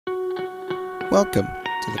Welcome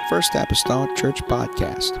to the First Apostolic Church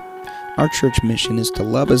Podcast. Our church mission is to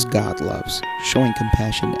love as God loves, showing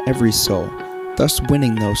compassion to every soul, thus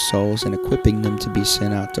winning those souls and equipping them to be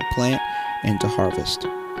sent out to plant and to harvest.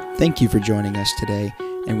 Thank you for joining us today,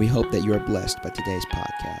 and we hope that you are blessed by today's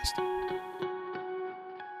podcast.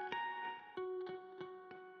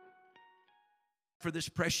 For this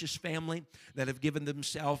precious family that have given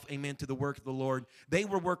themselves, amen, to the work of the Lord. They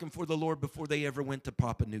were working for the Lord before they ever went to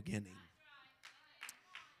Papua New Guinea.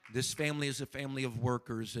 This family is a family of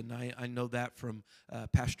workers, and I know that from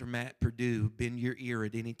Pastor Matt Purdue. Bend your ear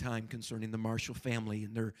at any time concerning the Marshall family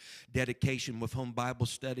and their dedication with home Bible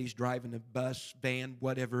studies, driving a bus, van,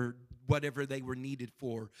 whatever they were needed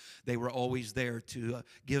for. They were always there to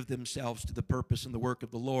give themselves to the purpose and the work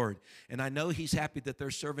of the Lord. And I know he's happy that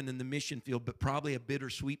they're serving in the mission field, but probably a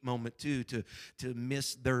bittersweet moment too to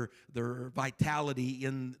miss their vitality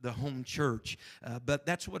in the home church. But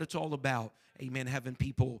that's what it's all about. Amen, having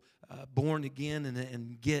people born again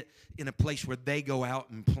and get in a place where they go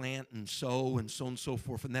out and plant and sow and so on and so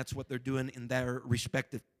forth. And that's what they're doing in their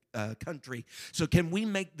respective country. So can we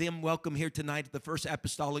make them welcome here tonight at the First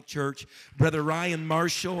Apostolic Church, Brother Ryan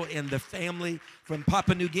Marshall and the family from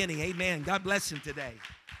Papua New Guinea. Amen. God bless him today.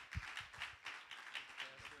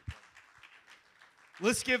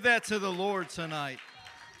 Let's give that to the Lord tonight.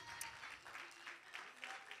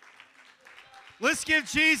 Let's give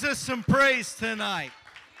Jesus some praise tonight.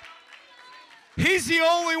 He's the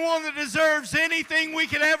only one that deserves anything we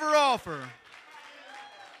could ever offer.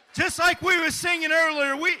 Just like we were singing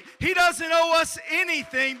earlier, He doesn't owe us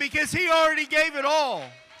anything because He already gave it all.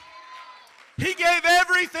 He gave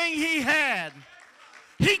everything He had.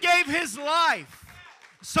 He gave His life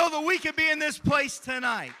so that we could be in this place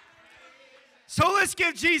tonight. So let's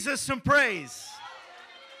give Jesus some praise.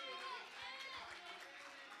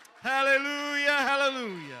 Hallelujah,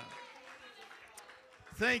 hallelujah.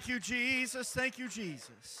 Thank you, Jesus. Thank you,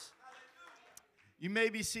 Jesus. You may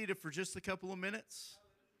be seated for just a couple of minutes.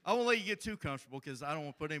 I won't let you get too comfortable because I don't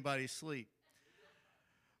want to put anybody to sleep.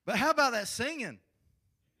 But how about that singing?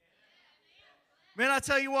 Man, I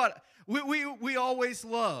tell you what, we always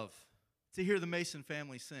love to hear the Mason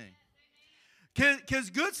family sing.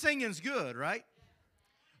 Because good singing's good, right?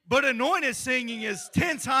 But anointed singing is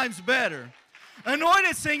 10 times better.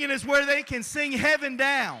 Anointed singing is where they can sing heaven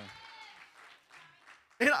down.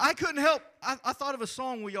 And I couldn't help, I thought of a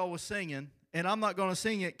song we all was singing, and I'm not going to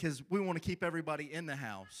sing it because we want to keep everybody in the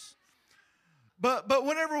house. But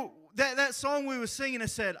whenever that song we was singing, it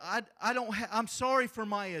said, I'm sorry for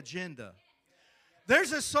my agenda.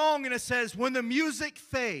 There's a song and it says, when the music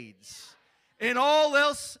fades and all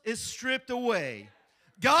else is stripped away,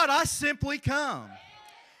 God, I simply come,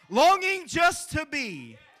 longing just to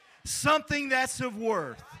be something that's of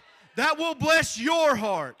worth, that will bless your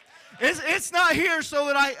heart. It's not here so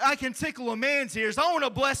that I can tickle a man's ears. I want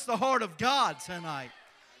to bless the heart of God tonight.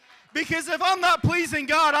 Because if I'm not pleasing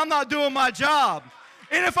God, I'm not doing my job.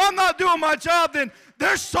 And if I'm not doing my job, then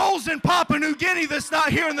there's souls in Papua New Guinea that's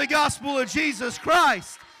not hearing the gospel of Jesus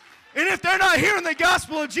Christ. And if they're not hearing the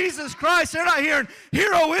gospel of Jesus Christ, they're not hearing,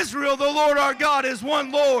 Hear, O Israel, the Lord our God is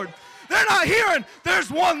one Lord. They're not hearing,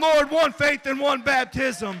 there's one Lord, one faith, and one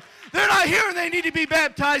baptism. They're not hearing they need to be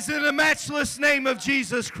baptized in the matchless name of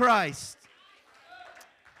Jesus Christ.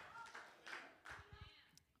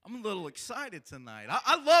 I'm a little excited tonight.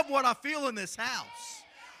 I love what I feel in this house.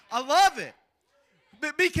 I love it.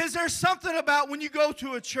 Because there's something about when you go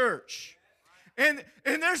to a church, and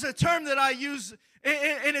there's a term that I use,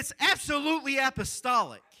 and it's absolutely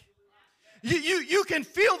apostolic. You can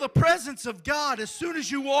feel the presence of God as soon as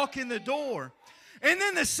you walk in the door. And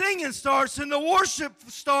then the singing starts and the worship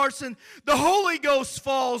starts and the Holy Ghost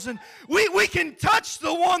falls. And we can touch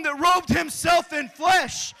the one that robed himself in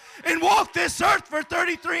flesh and walked this earth for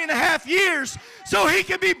 33 and a half years so he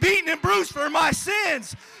could be beaten and bruised for my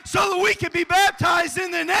sins, so that we could be baptized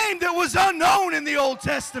in the name that was unknown in the Old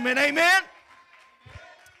Testament. Amen?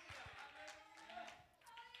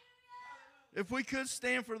 If we could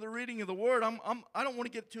stand for the reading of the Word, I don't want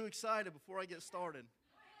to get too excited before I get started.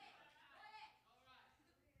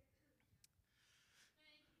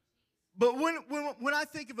 But when I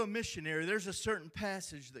think of a missionary, there's a certain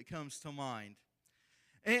passage that comes to mind.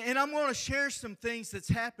 And I'm going to share some things that's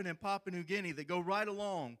happened in Papua New Guinea that go right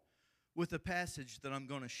along with the passage that I'm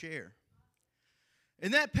going to share.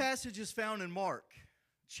 And that passage is found in Mark,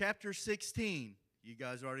 chapter 16. You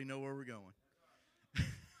guys already know where we're going.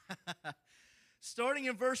 Starting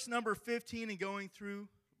in verse number 15 and going through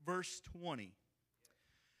verse 20.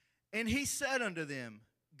 And he said unto them,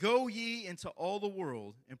 Go ye into all the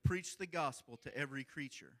world and preach the gospel to every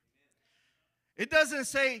creature. It doesn't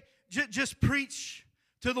say just preach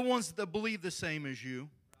to the ones that believe the same as you.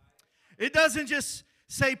 It doesn't just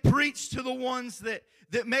say preach to the ones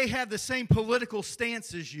that may have the same political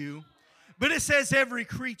stance as you, but it says every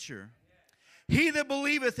creature. He that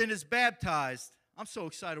believeth and is baptized. I'm so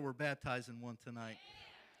excited we're baptizing one tonight.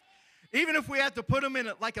 Even if we have to put them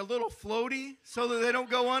in like a little floaty so that they don't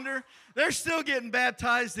go under, they're still getting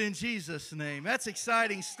baptized in Jesus' name. That's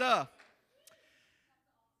exciting stuff.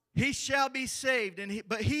 He shall be saved,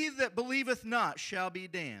 but he that believeth not shall be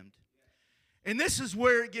damned. And this is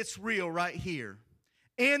where it gets real right here.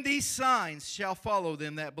 And these signs shall follow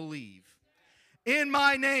them that believe. In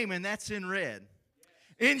my name, and that's in red.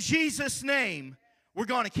 In Jesus' name, we're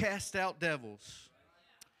going to cast out devils.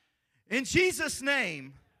 In Jesus'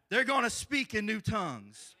 name, they're going to speak in new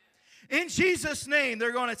tongues. In Jesus' name,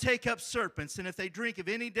 they're going to take up serpents, and if they drink of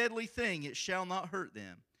any deadly thing, it shall not hurt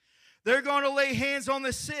them. They're going to lay hands on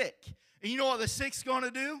the sick. And you know what the sick's going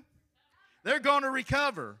to do? They're going to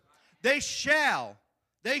recover. They shall,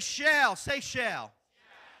 say shall.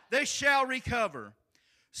 They shall recover.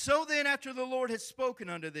 So then, after the Lord had spoken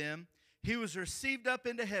unto them, he was received up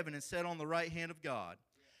into heaven and sat on the right hand of God.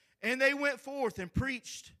 And they went forth and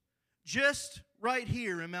preached just right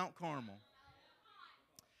here in Mount Carmel.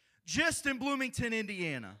 Just in Bloomington,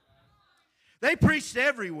 Indiana. They preached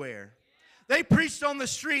everywhere. They preached on the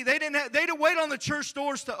street. They didn't wait on the church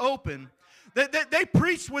doors to open. They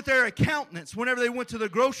preached with their accountants whenever they went to the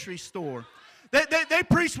grocery store. They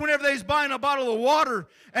preached whenever they was buying a bottle of water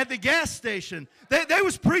at the gas station. They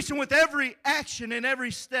was preaching with every action and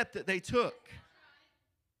every step that they took.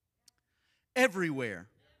 Everywhere.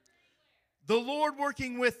 The Lord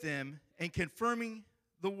working with them and confirming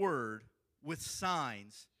the word with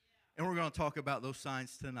signs. And we're going to talk about those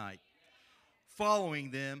signs tonight.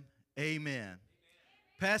 Following them, amen.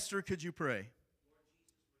 Pastor, could you pray?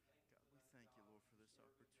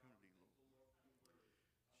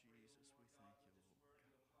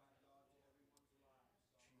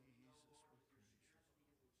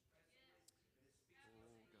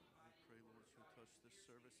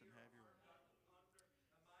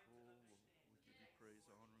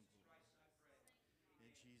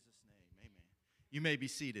 You may be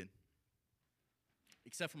seated,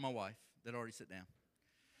 except for my wife that already sat down.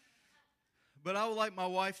 But I would like my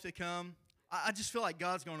wife to come. I just feel like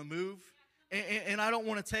God's going to move, and I don't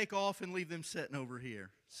want to take off and leave them sitting over here.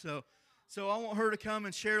 So I want her to come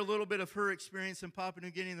and share a little bit of her experience in Papua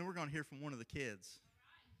New Guinea, and then we're going to hear from one of the kids.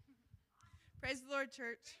 Praise the Lord,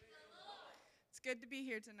 church. It's good to be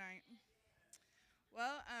here tonight.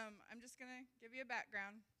 Well, I'm just going to give you a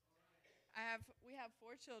background. We have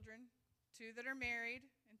 4 children. 2 that are married,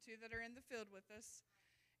 and 2 that are in the field with us.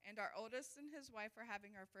 And our oldest and his wife are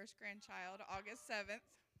having our first grandchild August 7th.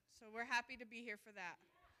 So we're happy to be here for that.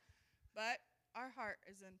 But our heart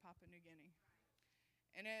is in Papua New Guinea.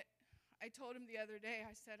 And I told him the other day,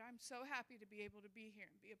 I said, I'm so happy to be able to be here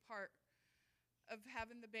and be a part of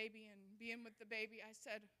having the baby and being with the baby. I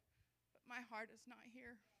said, but my heart is not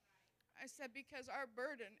here. I said, because our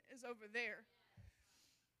burden is over there.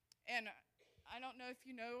 And I don't know if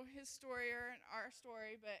you know his story or our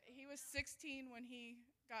story, but he was 16 when he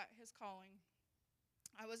got his calling.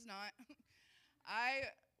 I was not. I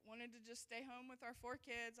wanted to just stay home with our 4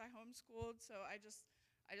 kids. I homeschooled, so I just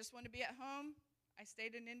wanted to be at home. I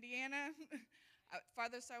stayed in Indiana.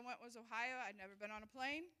 Farthest I went was Ohio. I'd never been on a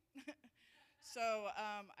plane. So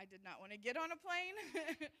I did not want to get on a plane.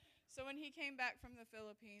 So when he came back from the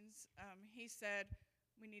Philippines, he said,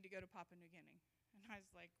 we need to go to Papua New Guinea. And I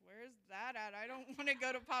was like, where's that at? I don't want to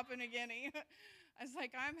go to Papua New Guinea. I was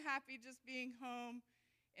like, I'm happy just being home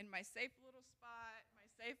in my safe little spot, my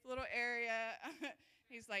safe little area.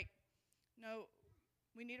 He's like, no,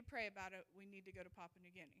 we need to pray about it. We need to go to Papua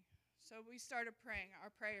New Guinea. So we started praying.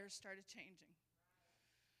 Our prayers started changing.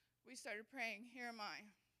 We started praying, here am I.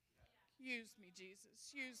 Use me,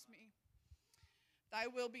 Jesus. Use me. Thy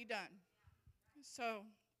will be done. So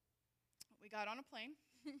we got on a plane.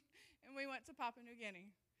 And we went to Papua New Guinea.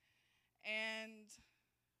 And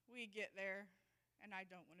we get there, and I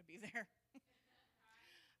don't want to be there.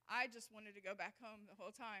 I just wanted to go back home the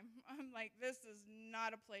whole time. I'm like, this is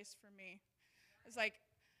not a place for me. It's like,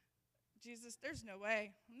 Jesus, there's no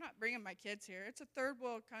way. I'm not bringing my kids here. It's a third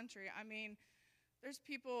world country. I mean, there's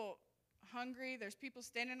people hungry. There's people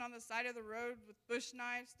standing on the side of the road with bush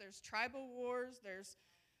knives. There's tribal wars. There's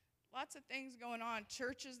lots of things going on.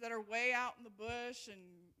 Churches that are way out in the bush, and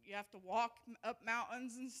you have to walk up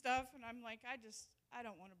mountains and stuff. And I'm like, I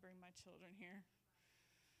don't want to bring my children here.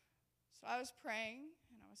 So I was praying,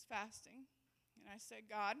 and I was fasting. And I said,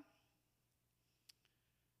 God,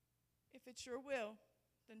 if it's your will,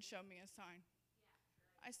 then show me a sign.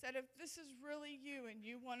 I said, if this is really you and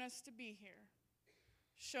you want us to be here,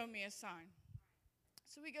 show me a sign.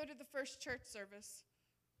 So we go to the first church service,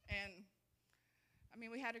 and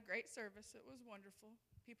we had a great service. It was wonderful.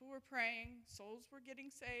 People were praying, souls were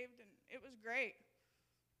getting saved, and it was great.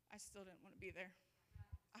 I still didn't want to be there.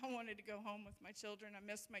 I wanted to go home with my children. I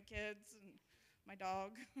missed my kids and my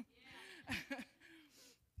dog.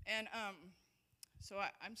 And so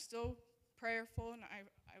I'm still prayerful, and I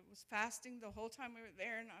was fasting the whole time we were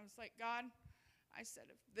there, and I was like, God, I said,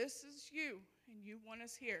 if this is you and you want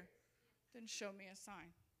us here, then show me a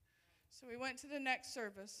sign. So we went to the next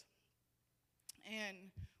service,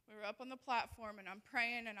 and we were up on the platform, and I'm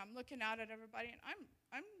praying, and I'm looking out at everybody, and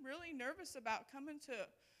I'm really nervous about coming to a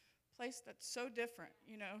place that's so different,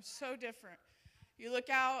 so different. You look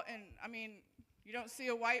out, and you don't see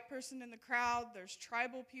a white person in the crowd. There's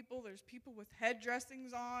tribal people. There's people with head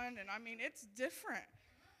dressings on, and it's different.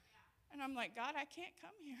 And I'm like, God, I can't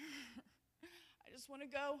come here. I just want to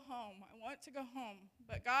go home. I want to go home.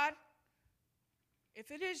 But God,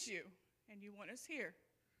 if it is you and you want us here,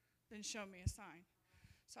 then show me a sign.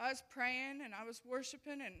 So I was praying and I was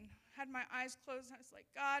worshiping and had my eyes closed. And I was like,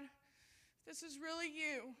 God, if this is really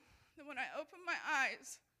you, then when I open my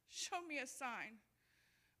eyes, show me a sign.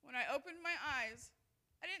 When I opened my eyes,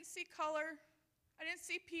 I didn't see color. I didn't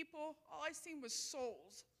see people. All I seen was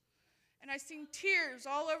souls. And I seen tears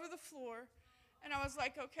all over the floor. And I was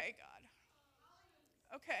like, okay, God.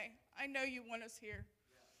 Okay, I know you want us here.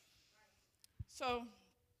 So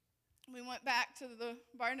we went back to the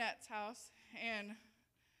Barnett's house, and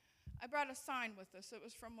I brought a sign with us. It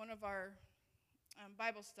was from one of our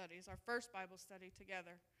Bible studies, our first Bible study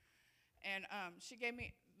together. And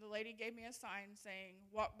the lady gave me a sign saying,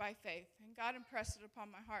 walk by faith. And God impressed it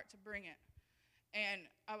upon my heart to bring it. And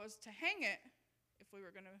I was to hang it if we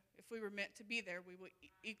were meant to be there. We were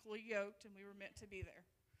equally yoked, and we were meant to be there.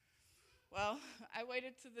 Well, I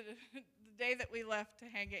waited to the day that we left to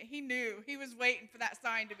hang it. He knew. He was waiting for that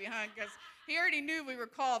sign to be hung because he already knew we were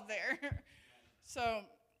called there. So,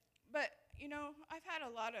 but, I've had a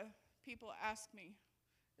lot of people ask me,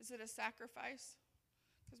 is it a sacrifice?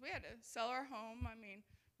 Because we had to sell our home.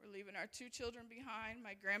 We're leaving our 2 children behind,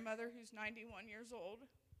 my grandmother, who's 91 years old,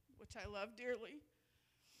 which I love dearly,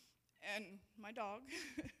 and my dog.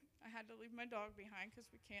 I had to leave my dog behind because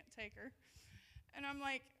we can't take her. And I'm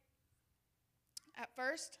like, at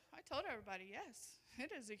first, I told everybody, yes,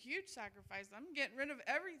 it is a huge sacrifice. I'm getting rid of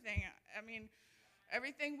everything.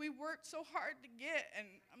 Everything we worked so hard to get. And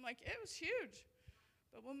I'm like, it was huge.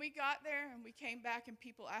 But when we got there and we came back and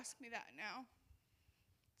people ask me that now,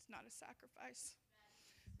 it's not a sacrifice.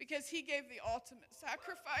 Because he gave the ultimate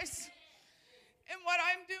sacrifice. And what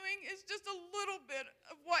I'm doing is just a little bit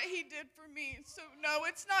of what he did for me. So no,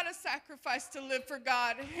 it's not a sacrifice to live for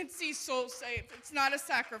God and see souls saved. It's not a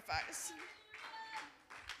sacrifice.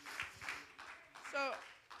 So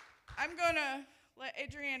I'm going to let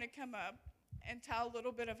Adriana come up and tell a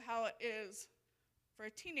little bit of how it is for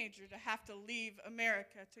a teenager to have to leave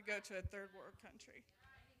America to go to a third world country.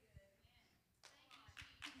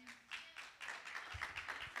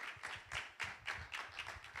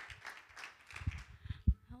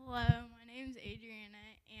 Hello, my name's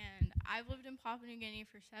Adriana, and I've lived in Papua New Guinea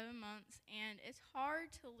for 7 months, and it's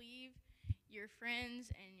hard to leave your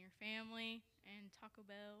friends and your family and Taco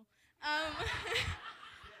Bell.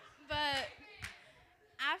 But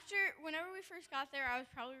whenever we first got there, I was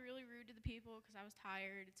probably really rude to the people because I was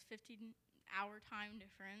tired. It's 15-hour time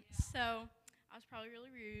difference, so I was probably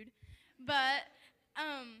really rude. But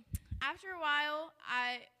after a while,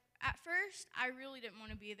 at first, I really didn't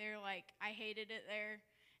want to be there. I hated it there,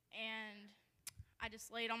 and I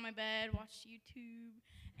just laid on my bed, watched YouTube,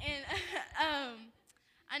 and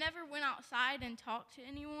I never went outside and talked to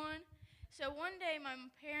anyone. So one day, my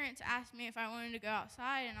parents asked me if I wanted to go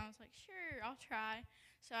outside, and I was like, sure, I'll try.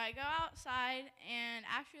 So I go outside, and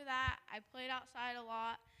after that, I played outside a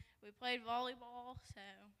lot. We played volleyball,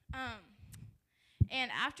 and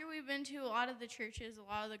after we've been to a lot of the churches, a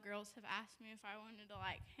lot of the girls have asked me if I wanted to,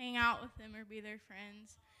 hang out with them or be their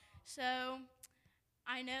friends. So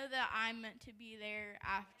I know that I'm meant to be there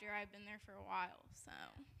after I've been there for a while, so,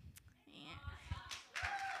 yeah.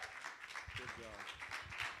 Good job.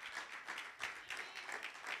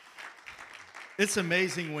 It's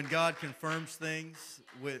amazing when God confirms things,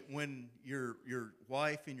 when your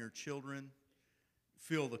wife and your children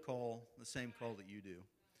feel the call, the same call that you do.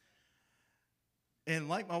 And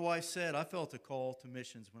like my wife said, I felt a call to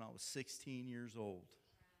missions when I was 16 years old.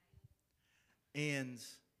 And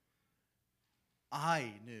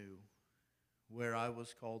I knew where I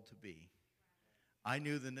was called to be. I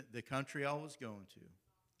knew the country I was going to.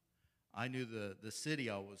 I knew the city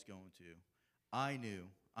I was going to. I knew,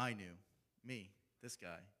 me, this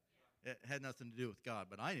guy. It had nothing to do with God,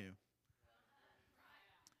 but I knew.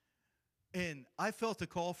 And I felt a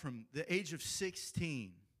call from the age of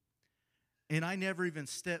 16. And I never even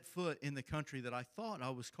stepped foot in the country that I thought I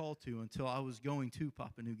was called to until I was going to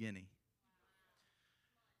Papua New Guinea.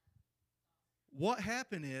 What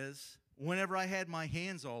happened is, whenever I had my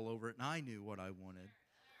hands all over it and I knew what I wanted,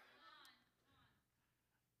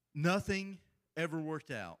 nothing ever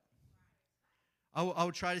worked out. I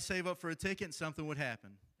would try to save up for a ticket and something would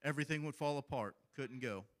happen. Everything would fall apart. Couldn't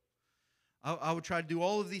go. I would try to do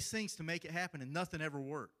all of these things to make it happen, and nothing ever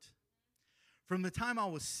worked. From the time I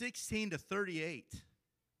was 16 to 38,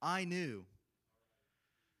 I knew.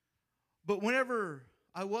 But whenever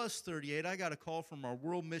I was 38, I got a call from our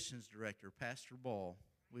world missions director, Pastor Ball.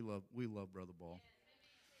 We love Brother Ball.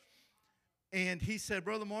 And he said,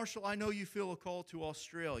 Brother Marshall, I know you feel a call to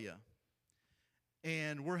Australia.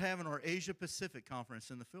 And we're having our Asia Pacific Conference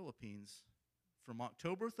in the Philippines from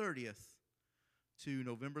October 30th to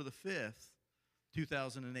November the 5th,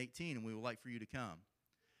 2018, and we would like for you to come.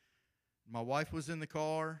 My wife was in the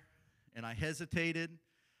car, and I hesitated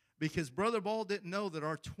because Brother Ball didn't know that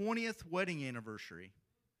our 20th wedding anniversary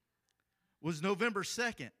was November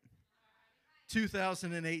 2nd,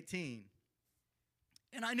 2018.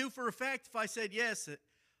 And I knew for a fact if I said yes, that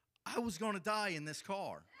I was going to die in this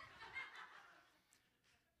car.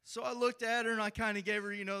 So I looked at her, and I kind of gave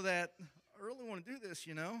her, that, I really want to do this,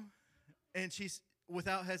 And she's,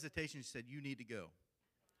 without hesitation, she said, you need to go.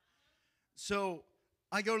 So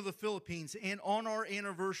I go to the Philippines, and on our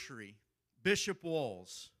anniversary, Bishop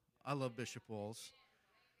Walls, I love Bishop Walls.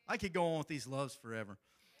 I could go on with these loves forever.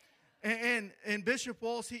 And Bishop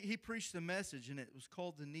Walls, he preached a message, and it was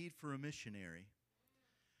called The Need for a Missionary.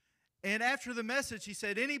 And after the message, he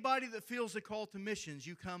said, anybody that feels a call to missions,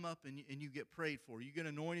 you come up and you get prayed for. You get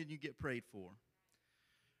anointed and you get prayed for.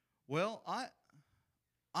 Well,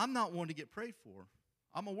 I'm not one to get prayed for.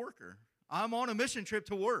 I'm a worker. I'm on a mission trip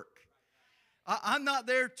to work. I'm not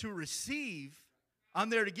there to receive. I'm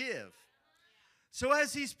there to give. So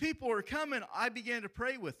as these people are coming, I began to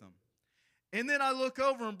pray with them. And then I look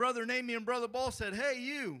over, and Brother Namey and Brother Ball said, hey,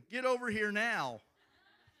 you, get over here now.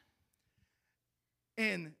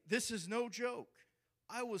 And this is no joke.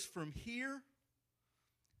 I was from here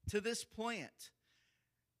to this plant.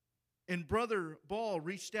 And Brother Ball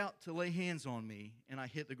reached out to lay hands on me, and I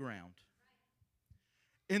hit the ground.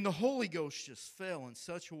 And the Holy Ghost just fell in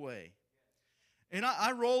such a way. And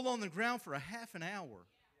I rolled on the ground for a half an hour.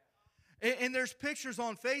 And there's pictures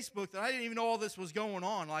on Facebook that I didn't even know all this was going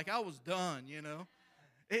on. Like, I was done,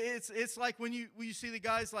 It's like when you see the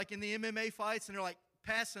guys like in the MMA fights, and they're like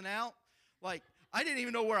passing out. Like, I didn't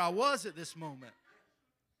even know where I was at this moment.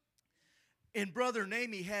 And Brother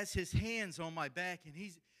Namey has his hands on my back, and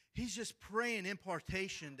he's just praying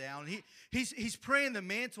impartation down. He's praying the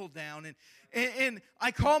mantle down. And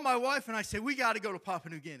I called my wife, and I said, we got to go to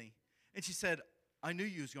Papua New Guinea. And she said, I knew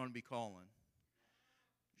you was going to be calling.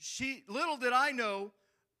 Little did I know,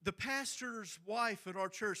 the pastor's wife at our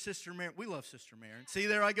church, Sister Maren, we love Sister Maren. See,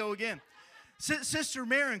 there I go again. Sister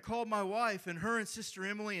Maren called my wife, and her and Sister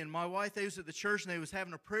Emily and my wife, they was at the church, and they was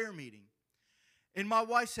having a prayer meeting. And my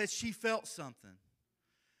wife said she felt something.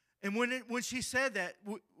 And when she said that,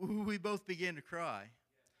 we both began to cry.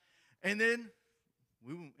 And then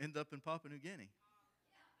we end up in Papua New Guinea.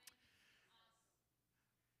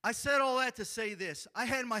 I said all that to say this. I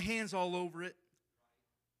had my hands all over it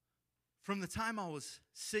from the time I was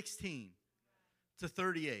 16 to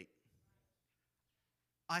 38.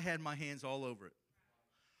 I had my hands all over it.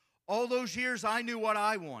 All those years, I knew what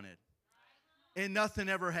I wanted, and nothing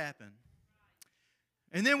ever happened.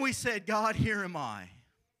 And then we said, God, here am I.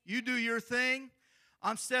 You do your thing.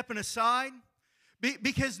 I'm stepping aside.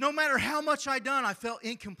 Because no matter how much I done, I felt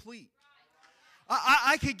incomplete.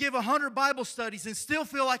 I could give 100 Bible studies and still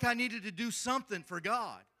feel like I needed to do something for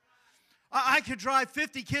God. I could drive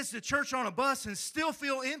 50 kids to church on a bus and still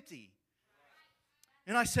feel empty.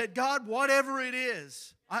 And I said, God, whatever it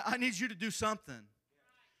is, I need you to do something.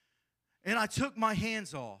 And I took my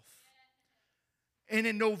hands off. And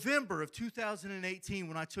in November of 2018,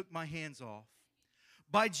 when I took my hands off,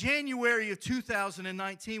 by January of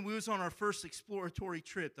 2019, we was on our first exploratory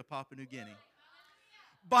trip to Papua New Guinea.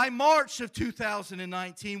 By March of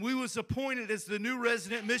 2019, we was appointed as the new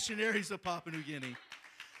resident missionaries of Papua New Guinea.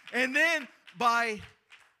 And then by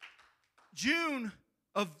June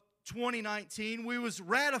of 2019, we was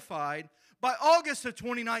ratified. By August of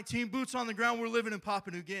 2019, boots on the ground, we're living in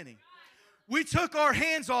Papua New Guinea. We took our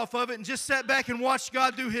hands off of it and just sat back and watched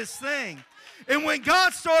God do His thing. And when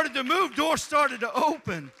God started to move, doors started to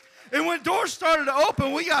open. And when doors started to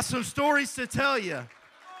open, we got some stories to tell you.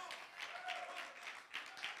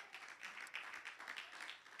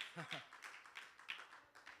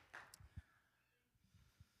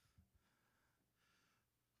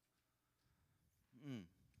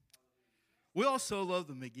 We also love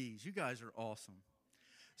the McGees. You guys are awesome.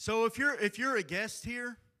 So if you're a guest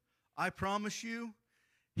here, I promise you,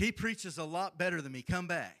 he preaches a lot better than me. Come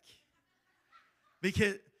back.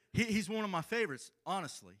 Because he's one of my favorites,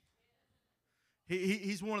 honestly.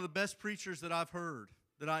 He's one of the best preachers that I've heard,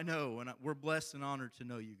 that I know, and we're blessed and honored to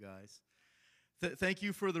know you guys. Thank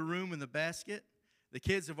you for the room and the basket. The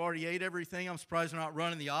kids have already ate everything. I'm surprised they're not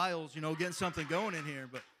running the aisles, getting something going in here.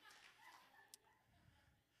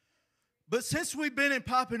 But since we've been in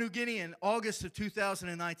Papua New Guinea in August of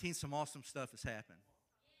 2019, some awesome stuff has happened.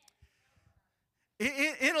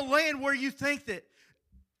 In a land where you think that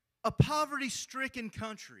a poverty-stricken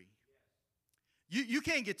country, you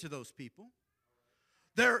can't get to those people.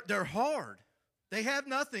 They're hard. They have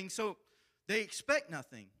nothing, so they expect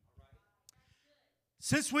nothing.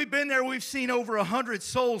 Since we've been there, we've seen over 100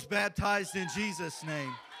 souls baptized in Jesus'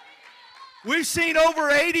 name. We've seen over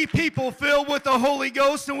 80 people filled with the Holy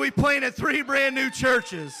Ghost, and we planted 3 brand new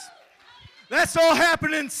churches. That's all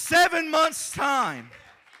happened in 7 months' time.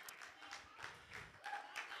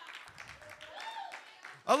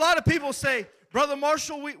 A lot of people say, Brother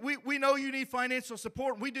Marshall, we know you need financial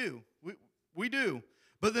support. We do. We do.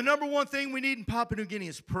 But the number one thing we need in Papua New Guinea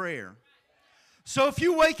is prayer. So if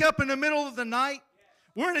you wake up in the middle of the night,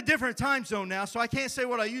 we're in a different time zone now, so I can't say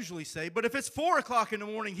what I usually say. But if it's 4 o'clock in the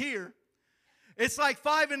morning here, it's like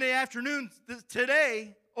 5 in the afternoon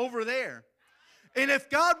today over there. And if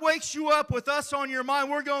God wakes you up with us on your mind,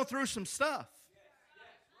 we're going through some stuff.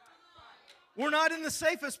 We're not in the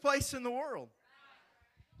safest place in the world.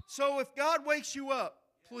 So if God wakes you up,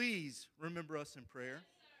 please remember us in prayer.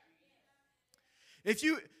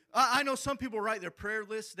 I know some people write their prayer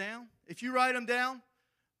lists down. If you write them down,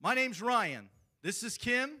 my name's Ryan. This is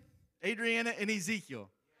Kim, Adriana, and Ezekiel.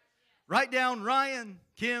 Write down Ryan,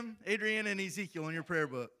 Kim, Adriana, and Ezekiel in your prayer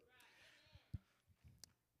book.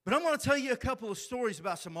 But I'm going to tell you a couple of stories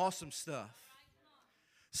about some awesome stuff.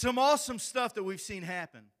 Some awesome stuff that we've seen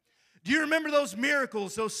happen. Do you remember those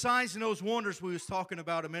miracles, those signs, and those wonders we was talking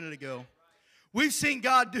about a minute ago? We've seen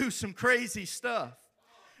God do some crazy stuff.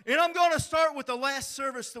 And I'm going to start with the last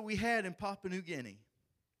service that we had in Papua New Guinea.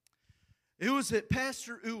 It was at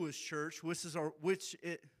Pastor Uwa's church,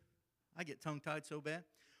 I get tongue-tied so bad,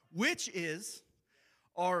 which is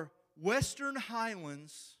our Western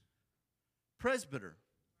Highlands presbyter.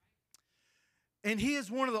 And he is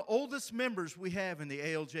one of the oldest members we have in the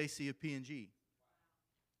ALJC of PNG.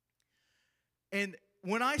 And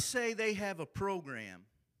when I say they have a program,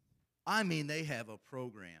 I mean they have a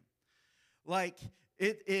program. Like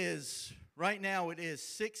right now it is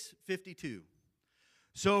 6:52.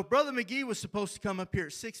 So if Brother McGee was supposed to come up here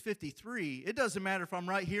at 6:53, it doesn't matter if I'm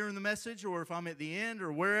right here in the message or if I'm at the end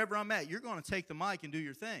or wherever I'm at. You're going to take the mic and do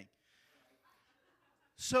your thing.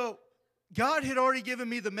 So God had already given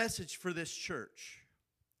me the message for this church.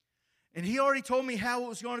 And he already told me how it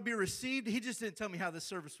was going to be received. He just didn't tell me how this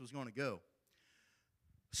service was going to go.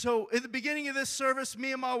 So at the beginning of this service,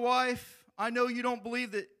 me and my wife, I know you don't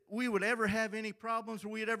believe that we would ever have any problems or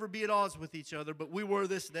we'd ever be at odds with each other, but we were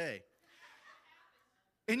this day.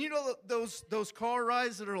 And you know those car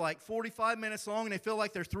rides that are like 45 minutes long and they feel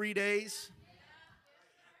like they're 3 days?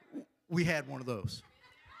 We had one of those.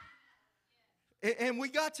 And we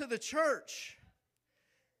got to the church,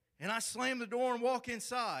 and I slammed the door and walk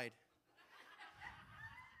inside.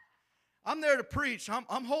 I'm there to preach.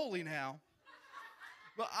 I'm holy now.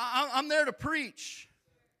 But I'm there to preach.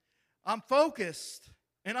 I'm focused.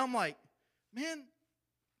 And I'm like, man,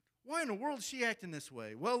 why in the world is she acting this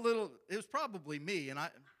way? Well, it was probably me, and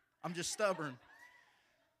I'm just stubborn.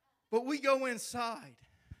 But we go inside.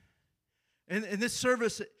 And this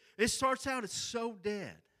service, it starts out, it's so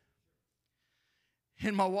dead.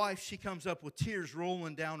 And my wife, she comes up with tears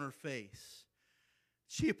rolling down her face.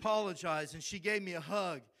 She apologized, and she gave me a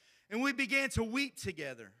hug. And we began to weep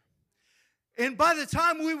together. And by the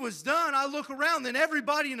time we was done, I look around, and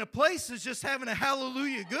everybody in the place is just having a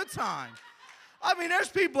hallelujah good time. I mean, there's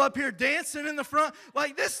people up here dancing in the front.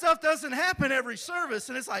 Like, this stuff doesn't happen every service.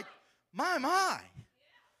 And it's like, my.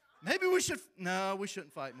 Maybe we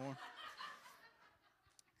shouldn't fight more.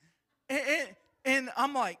 And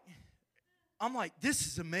I'm like, this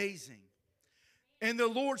is amazing. And the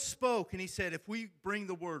Lord spoke, and he said, if we bring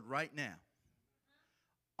the word right now,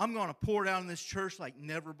 I'm going to pour it out in this church like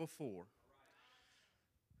never before.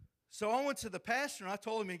 So I went to the pastor, and I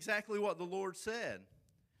told him exactly what the Lord said.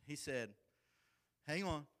 He said, hang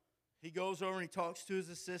on. He goes over and he talks to his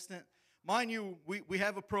assistant. Mind you, we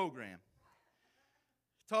have a program.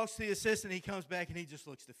 He talks to the assistant. He comes back and he just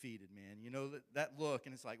looks defeated, man. You know, that look.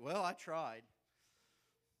 And it's like, well, I tried.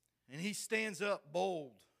 And he stands up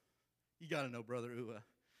bold. You got to know Brother Ua.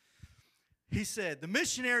 He said, the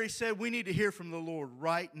missionary said we need to hear from the Lord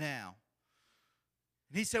right now.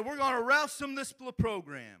 And he said, we're going to rouse some this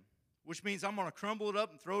program, which means I'm going to crumble it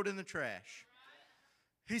up and throw it in the trash.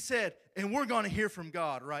 He said, and we're going to hear from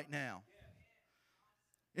God right now.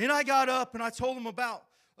 And I got up and I told him about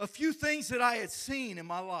a few things that I had seen in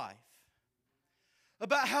my life.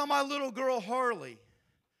 About how my little girl Harley,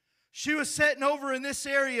 she was sitting over in this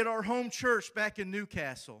area at our home church back in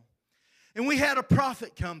Newcastle. And we had a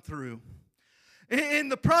prophet come through.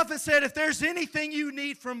 And the prophet said, if there's anything you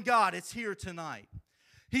need from God, it's here tonight.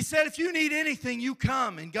 He said, if you need anything, you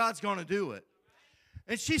come and God's going to do it.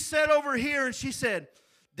 And she sat over here and she said,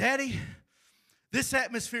 Daddy, this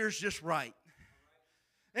atmosphere is just right.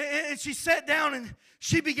 And she sat down and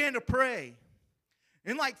she began to pray.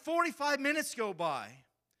 And like 45 minutes go by.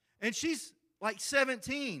 And she's like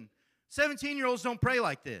 17. 17-year-olds don't pray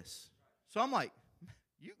like this. So I'm like,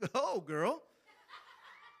 you go, girl.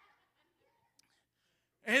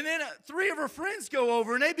 And then 3 of her friends go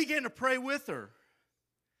over and they begin to pray with her.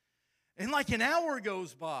 And like an hour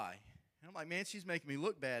goes by. And I'm like, man, she's making me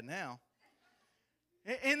look bad now.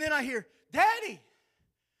 And then I hear, Daddy,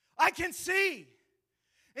 I can see.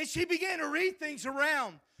 And she began to read things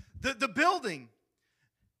around the building.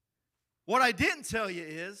 What I didn't tell you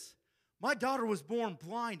is, my daughter was born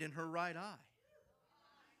blind in her right eye.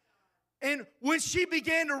 And when she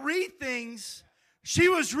began to read things, she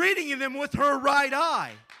was reading them with her right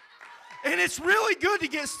eye. And it's really good to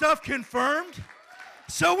get stuff confirmed.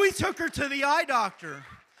 So we took her to the eye doctor.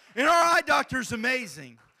 And our eye doctor's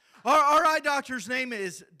amazing. Our eye doctor's name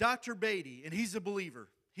is Dr. Beatty, and he's a believer.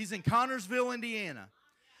 He's in Connorsville, Indiana.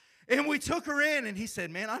 And we took her in, and he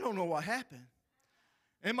said, man, I don't know what happened.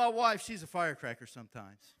 And my wife, she's a firecracker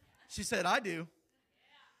sometimes. She said, I do.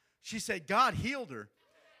 She said, God healed her.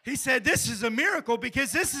 He said, this is a miracle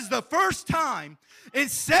because this is the first time in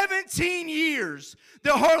 17 years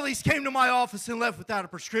that Harley's came to my office and left without a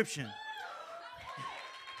prescription.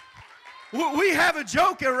 We have a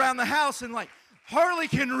joke around the house and like, Harley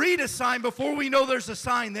can read a sign before we know there's a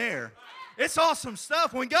sign there. It's awesome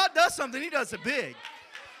stuff. When God does something, He does it big.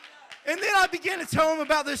 And then I began to tell him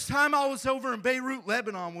about this time I was over in Beirut,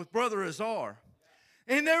 Lebanon with Brother Azar.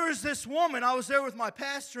 And there was this woman, I was there with my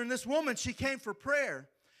pastor, and this woman, she came for prayer.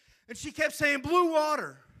 And she kept saying, blue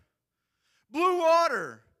water, blue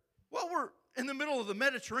water. Well, we're in the middle of the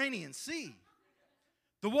Mediterranean Sea.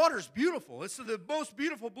 The water's beautiful. It's the most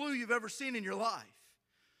beautiful blue you've ever seen in your life.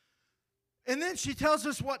 And then she tells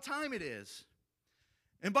us what time it is.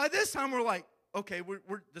 And by this time, we're like, okay,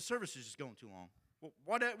 the service is just going too long.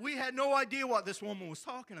 We had no idea what this woman was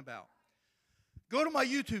talking about. Go to my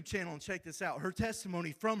YouTube channel and check this out. Her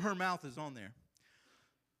testimony from her mouth is on there.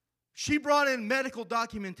 She brought in medical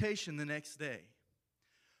documentation the next day.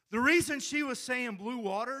 The reason she was saying blue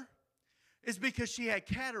water is because she had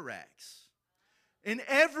cataracts. And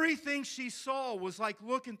everything she saw was like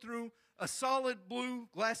looking through a solid blue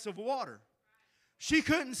glass of water. She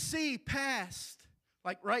couldn't see past,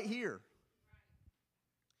 like right here.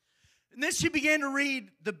 And then she began to read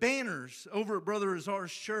the banners over at Brother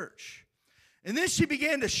Azar's church. And then she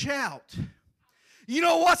began to shout. You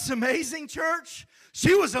know what's amazing, church?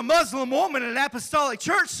 She was a Muslim woman in an apostolic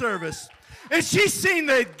church service. And she's seen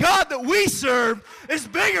that God that we serve is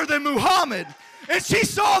bigger than Muhammad. And she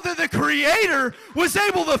saw that the Creator was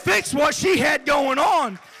able to fix what she had going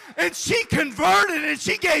on. And she converted and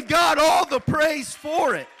she gave God all the praise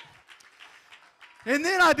for it. And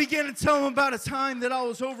then I began to tell him about a time that I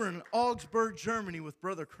was over in Augsburg, Germany with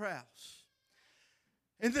Brother Krause.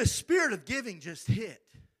 And the spirit of giving just hit.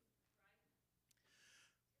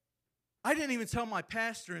 I didn't even tell my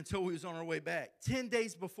pastor until we was on our way back. 10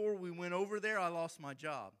 days before we went over there, I lost my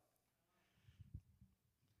job.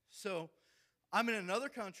 So I'm in another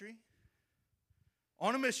country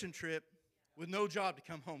on a mission trip with no job to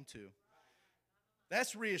come home to.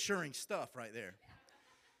 That's reassuring stuff right there.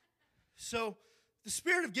 So the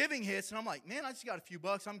spirit of giving hits, and I'm like, man, I just got a few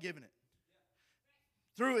bucks. I'm giving it.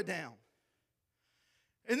 Threw it down.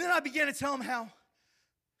 And then I began to tell him how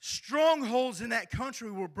strongholds in that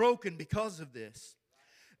country were broken because of this.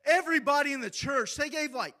 Everybody in the church, they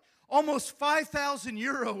gave like almost 5,000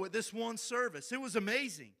 euro at this one service. It was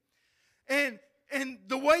amazing. And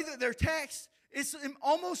the way that they're taxed, it's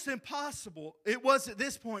almost impossible. It was at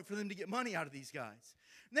this point for them to get money out of these guys.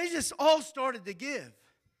 And they just all started to give.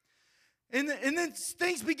 And then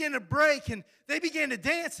things began to break, and they began to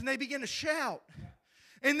dance, and they began to shout.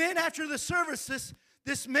 And then after the service,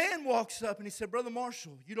 this man walks up, and he said, Brother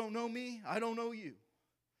Marshall, you don't know me, I don't know you.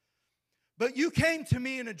 But you came to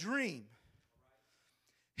me in a dream.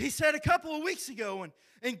 He said a couple of weeks ago,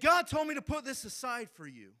 and God told me to put this aside for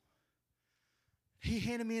you. He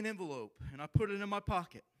handed me an envelope, and I put it in my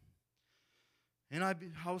pocket. And I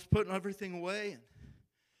was putting everything away, and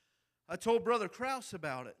I told Brother Krause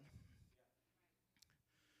about it.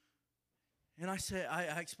 And I said,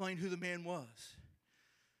 I explained who the man was.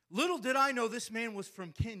 Little did I know this man was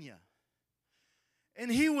from Kenya.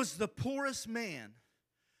 And he was the poorest man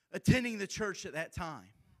attending the church at that time.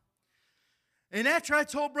 And after I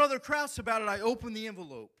told Brother Krause about it, I opened the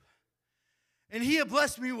envelope. And he had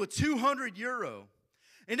blessed me with 200 euro.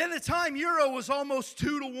 And at the time, euro was almost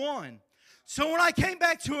 2 to 1. So when I came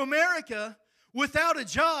back to America without a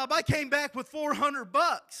job, I came back with 400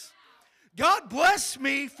 bucks. God blessed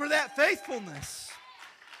me for that faithfulness.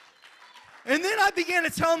 And then I began to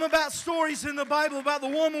tell him about stories in the Bible about the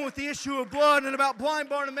woman with the issue of blood and about blind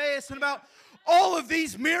Bartimaeus and about all of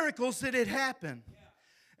these miracles that had happened.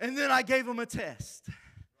 And then I gave him a test.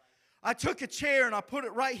 I took a chair and I put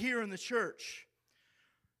it right here in the church.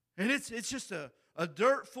 And it's just a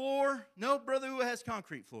dirt floor. No, Brother Who has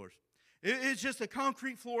concrete floors. It's just a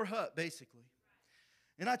concrete floor hut, basically.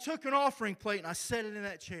 And I took an offering plate and I set it in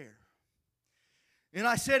that chair. And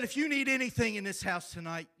I said, if you need anything in this house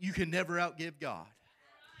tonight, you can never outgive God.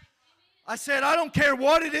 I said, I don't care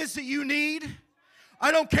what it is that you need.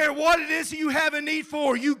 I don't care what it is that you have a need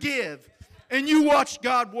for. You give. And you watch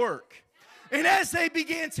God work. And as they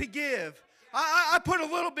began to give, I put a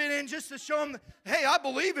little bit in just to show them, hey, I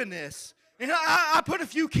believe in this. And I put a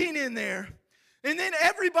few keen in there. And then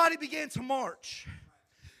everybody began to march.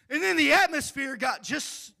 And then the atmosphere got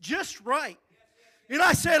just right. And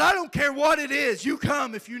I said, I don't care what it is. You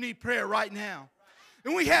come if you need prayer right now.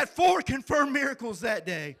 And we had 4 confirmed miracles that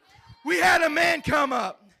day. We had a man come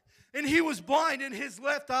up, and he was blind in his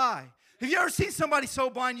left eye. Have you ever seen somebody so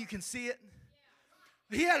blind you can see it?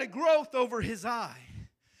 He had a growth over his eye.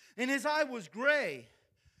 And his eye was gray.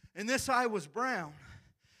 And this eye was brown.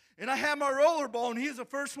 And I had my roller ball, and he was the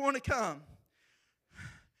first one to come.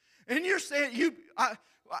 And you're saying,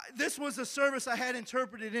 this was a service I had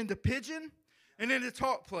interpreted into Pidgin and into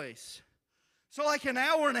Talk Place. So like an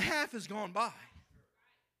hour and a half has gone by.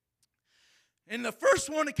 And the first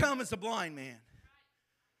one to come is a blind man.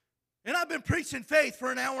 And I've been preaching faith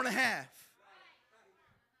for an hour and a half.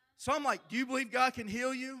 So I'm like, do you believe God can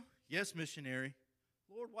heal you? Yes, missionary.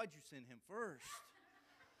 Lord, why'd you send him first?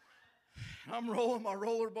 I'm rolling my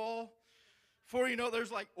roller ball. Before you know,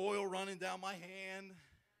 there's like oil running down my hand.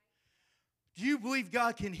 Do you believe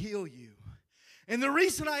God can heal you? And the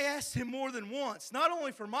reason I asked him more than once, not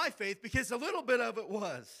only for my faith, because a little bit of it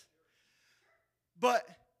was, but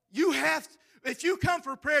if you come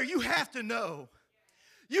for prayer, you have to know.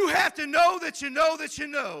 You have to know that you know that you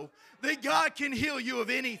know that God can heal you of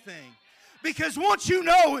anything. Because once you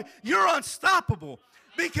know, you're unstoppable.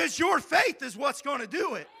 Because your faith is what's going to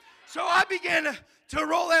do it. So I began to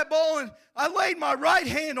roll that ball, and I laid my right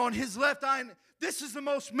hand on his left eye. And this is the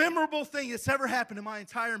most memorable thing that's ever happened in my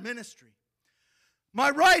entire ministry. My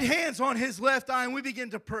right hand's on his left eye, and we begin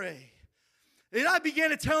to pray. And I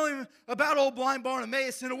began to tell him about old blind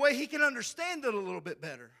Bartimaeus in a way he can understand it a little bit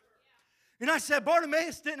better. And I said,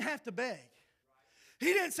 Bartimaeus didn't have to beg. He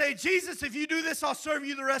didn't say, Jesus, if you do this, I'll serve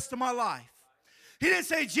you the rest of my life. He didn't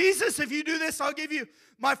say, Jesus, if you do this, I'll give you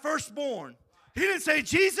my firstborn. He didn't say,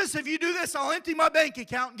 Jesus, if you do this, I'll empty my bank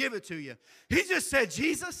account and give it to you. He just said,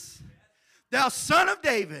 Jesus, thou son of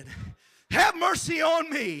David, have mercy on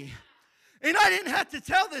me. And I didn't have to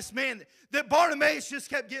tell this man that Bartimaeus just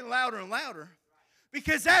kept getting louder and louder.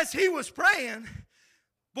 Because as he was praying,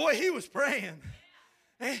 boy, he was praying.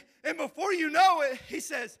 And before you know it, he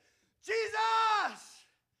says, Jesus,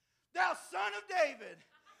 thou son of David.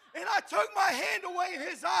 And I took my hand away, and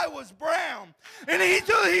his eye was brown. And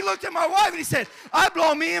he looked at my wife, and he said, I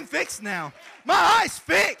blow me in fixed now. My eye's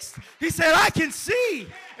fixed. He said, I can see.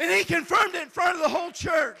 And he confirmed it in front of the whole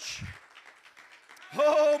church.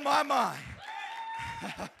 Oh, my.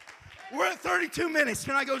 We're at 32 minutes.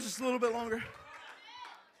 Can I go just a little bit longer?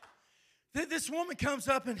 This woman comes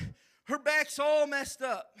up, and her back's all messed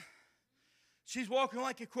up. She's walking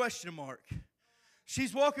like a question mark.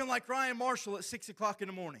 She's walking like Ryan Marshall at 6 o'clock in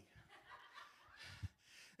the morning.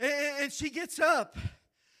 And she gets up,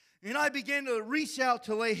 and I begin to reach out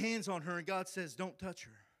to lay hands on her, and God says, don't touch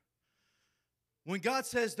her. When God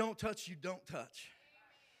says don't touch, you don't touch.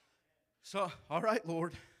 So, all right,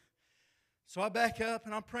 Lord. So I back up,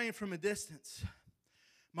 and I'm praying from a distance.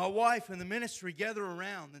 my wife and the ministry gather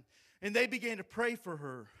around, and they began to pray for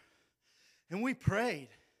her. And we prayed.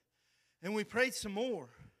 And we prayed some more.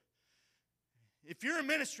 If you're in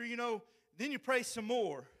ministry, you know, then you pray some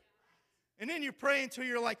more. And then you pray until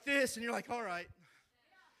you're like this, and you're like, all right.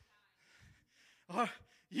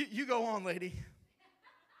 You go on, lady.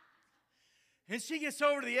 And she gets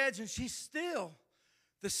over to the edge, and she's still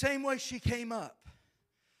the same way she came up.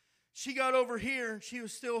 She got over here, and she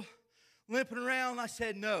was still limping around. I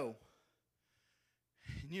said, no.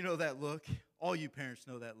 And you know that look. All you parents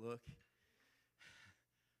know that look.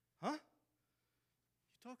 Huh?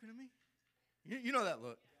 You talking to me? You know that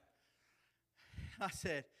look. I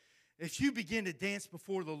said, if you begin to dance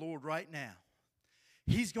before the Lord right now,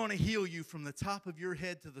 He's going to heal you from the top of your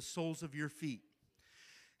head to the soles of your feet.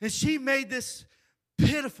 And she made this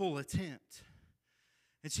pitiful attempt.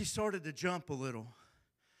 And she started to jump a little.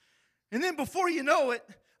 And then before you know it,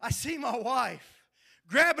 I see my wife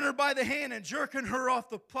grabbing her by the hand and jerking her off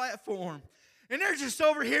the platform. And they're just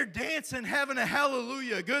over here dancing, having a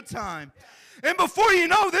hallelujah, good time. And before you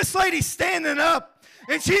know, this lady's standing up,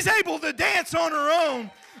 and she's able to dance on her own.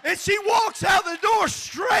 And she walks out the door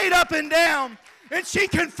straight up and down. And she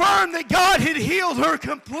confirmed that God had healed her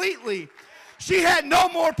completely. She had no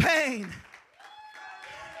more pain.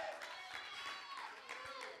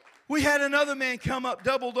 We had another man come up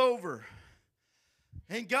doubled over.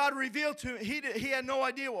 And God revealed to him, he had no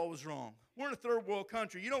idea what was wrong. We're in a third world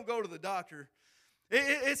country. You don't go to the doctor.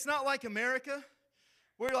 It's not like America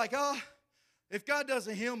where you're like, oh, if God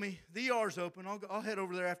doesn't heal me, the ER's open. I'll head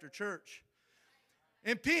over there after church.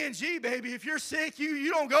 In P&G, baby, if you're sick, you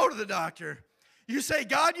don't go to the doctor. You say,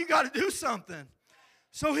 God, you got to do something.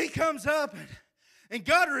 So he comes up, and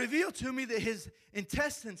God revealed to me that his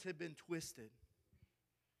intestines had been twisted.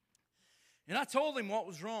 And I told him what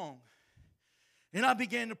was wrong. And I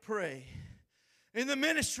began to pray. And the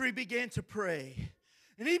ministry began to pray.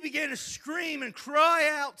 And he began to scream and cry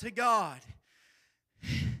out to God.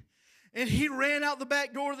 And he ran out the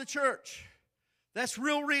back door of the church. That's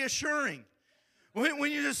real reassuring.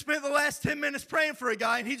 When you just spent the last 10 minutes praying for a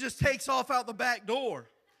guy and he just takes off out the back door.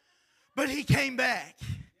 But he came back.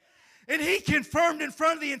 And he confirmed in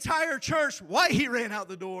front of the entire church why he ran out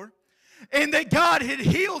the door. And that God had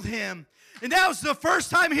healed him. And that was the first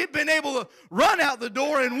time he'd been able to run out the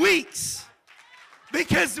door in weeks.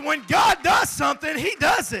 Because when God does something, He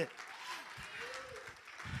does it.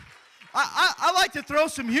 I like to throw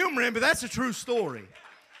some humor in, but that's a true story.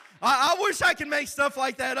 I wish I could make stuff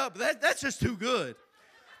like that up, but that's just too good.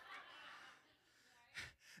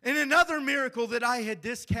 And another miracle that I had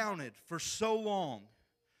discounted for so long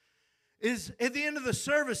is at the end of the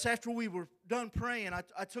service, after we were done praying,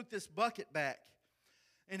 I took this bucket back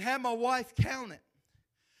and had my wife count it.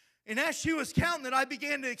 And as she was counting it, I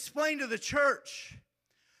began to explain to the church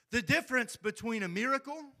the difference between a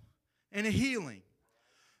miracle and a healing.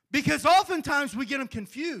 Because oftentimes we get them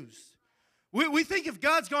confused. We think if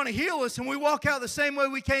God's going to heal us and we walk out the same way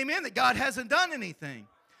we came in, that God hasn't done anything.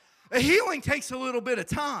 A healing takes a little bit of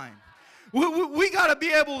time. We got to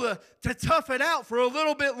be able to tough it out for a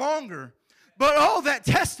little bit longer. But all that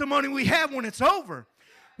testimony we have when it's over.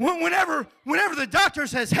 Whenever the doctor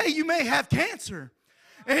says, hey, you may have cancer.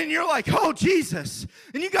 And you're like, oh, Jesus.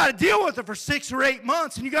 And you got to deal with it for 6 or 8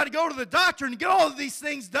 months. And you got to go to the doctor and get all of these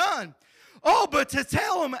things done. Oh, but to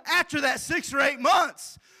tell them after that 6 or 8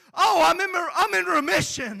 months, oh, I'm in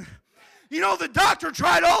remission. You know, the doctor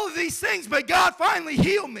tried all of these things, but God finally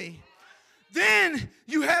healed me. Then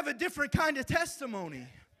you have a different kind of testimony.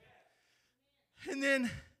 And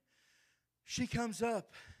then she comes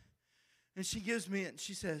up and she gives me it and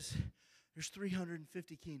she says, there's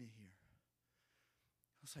 350 kina here.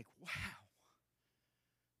 I was like, wow.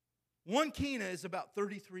 1 kina is about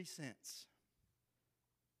 33 cents.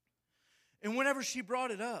 And whenever she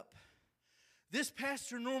brought it up, this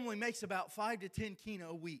pastor normally makes about 5 to 10 kina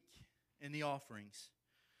a week in the offerings.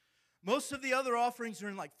 Most of the other offerings are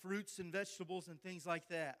in like fruits and vegetables and things like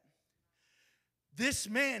that. This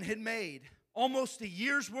man had made almost a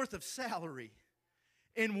year's worth of salary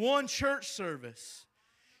in one church service.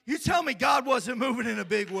 You tell me God wasn't moving in a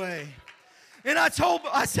big way. And I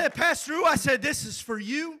said, Pastor Wu, I said, this is for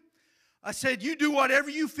you. I said, you do whatever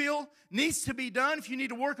you feel needs to be done. If you need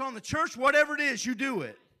to work on the church, whatever it is, you do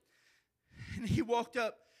it. And he walked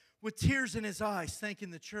up with tears in his eyes,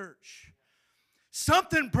 thanking the church.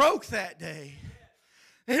 Something broke that day.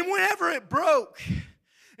 And whenever it broke,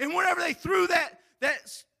 and whenever they threw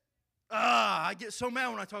I get so mad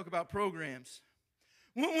when I talk about programs.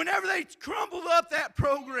 Whenever they crumbled up that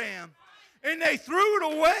program, and they threw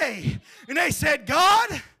it away. And they said, God,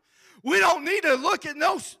 we don't need to look at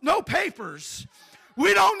no papers.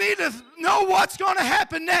 We don't need to know what's going to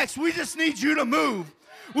happen next. We just need you to move.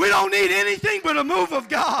 We don't need anything but a move of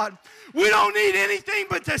God. We don't need anything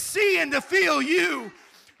but to see and to feel you.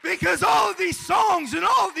 Because all of these songs and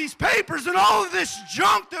all of these papers and all of this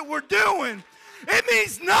junk that we're doing, it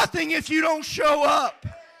means nothing if you don't show up.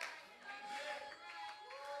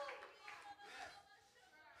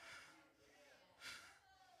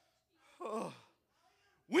 Oh,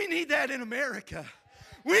 we need that in America.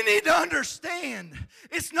 We need to understand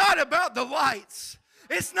it's not about the lights.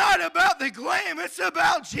 It's not about the glam. It's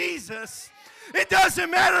about Jesus. It doesn't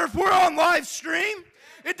matter if we're on live stream.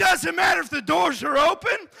 It doesn't matter if the doors are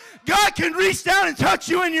open. God can reach down and touch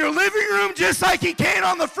you in your living room just like He can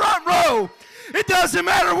on the front row. It doesn't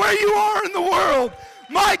matter where you are in the world.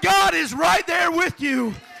 My God is right there with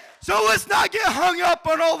you. So let's not get hung up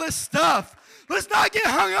on all this stuff. Let's not get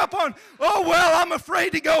hung up on, oh, well, I'm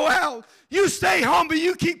afraid to go out. You stay home, but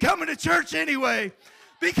you keep coming to church anyway.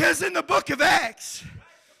 Because in the book of Acts,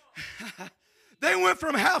 they went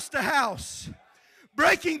from house to house,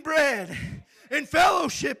 breaking bread and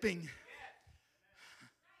fellowshipping.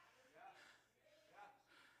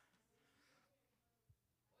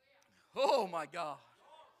 Oh, my God.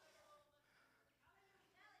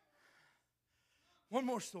 One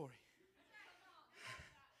more story.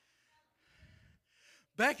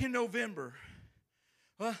 Back in November,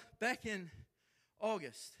 back in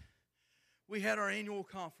August, we had our annual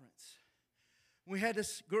conference. We had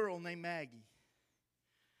this girl named Maggie.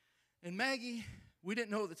 And Maggie, we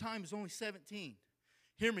didn't know at the time, was only 17.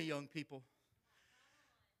 Hear me, young people.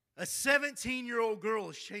 A 17-year-old girl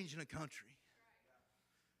is changing a country.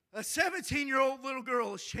 A 17-year-old little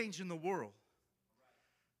girl is changing the world.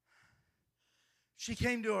 She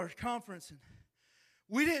came to our conference, and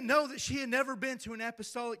we didn't know that she had never been to an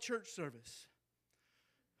apostolic church service.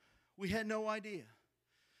 We had no idea.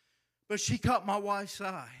 But she caught my wife's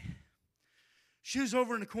eye. She was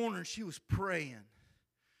over in the corner, and she was praying.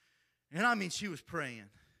 And I mean, she was praying.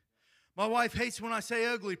 My wife hates when I say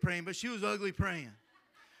ugly praying, but she was ugly praying.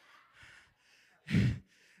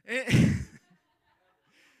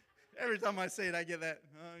 Every time I say it, I get that.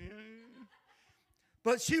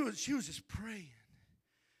 But she was just praying.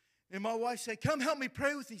 And my wife said, come help me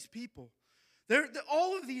pray with these people.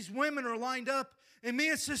 All of these women are lined up, and me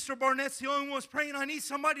and Sister Barnett's the only ones praying. I need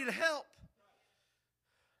somebody to help.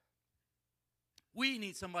 We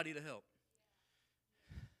need somebody to help.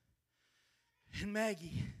 And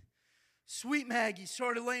Maggie, sweet Maggie,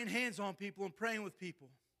 started laying hands on people and praying with people.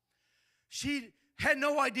 She had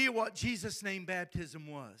no idea what Jesus' name baptism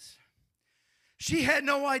was. She had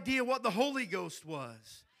no idea what the Holy Ghost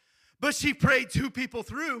was. But she prayed 2 people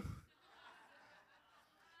through.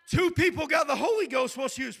 2 people got the Holy Ghost while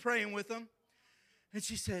she was praying with them. And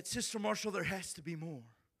she said, Sister Marshall, there has to be more.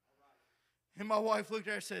 And my wife looked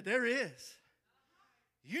at her and said, there is.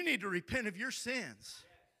 You need to repent of your sins.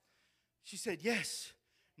 She said, yes.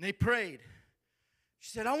 And they prayed.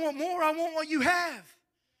 She said, I want more. I want what you have.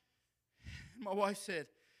 And my wife said,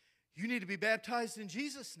 you need to be baptized in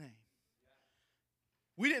Jesus' name.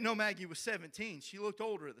 We didn't know Maggie was 17. She looked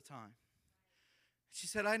older at the time. She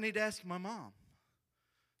said, I need to ask my mom.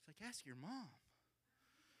 I was like, ask your mom.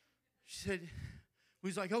 She said, we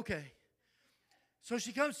was like, okay. So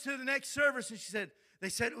she comes to the next service and she said, they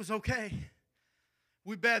said it was okay.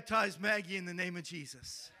 We baptized Maggie in the name of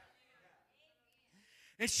Jesus.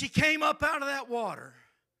 And she came up out of that water,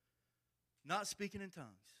 not speaking in tongues.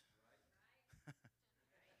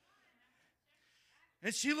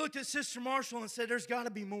 And she looked at Sister Marshall and said, there's got to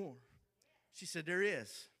be more. She said, there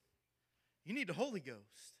is. You need the Holy Ghost.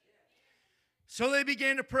 So they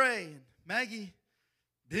began to pray, and Maggie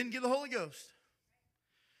didn't get the Holy Ghost.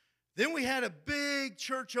 Then we had a big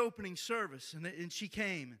church opening service, and she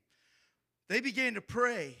came. They began to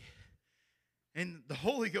pray, and the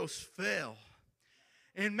Holy Ghost fell.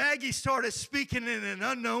 And Maggie started speaking in an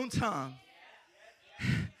unknown tongue.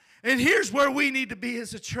 And here's where we need to be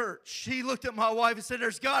as a church. She looked at my wife and said,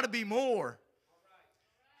 there's got to be more.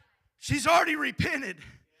 She's already repented.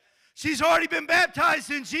 She's already been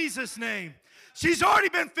baptized in Jesus' name. She's already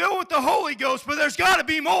been filled with the Holy Ghost, but there's got to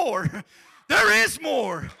be more. There is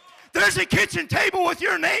more. There's a kitchen table with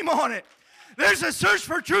your name on it. There's a Search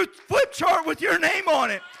for Truth flip chart with your name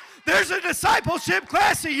on it. There's a discipleship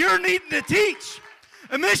class that you're needing to teach.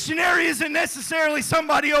 A missionary isn't necessarily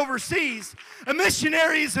somebody overseas. A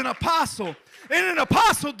missionary is an apostle. And an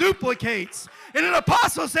apostle duplicates. And an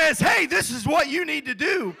apostle says, hey, this is what you need to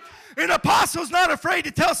do. An apostle's not afraid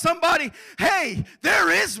to tell somebody, hey,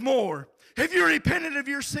 there is more. Have you repented of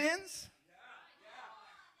your sins?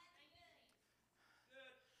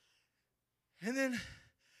 And then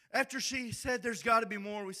After she said there's got to be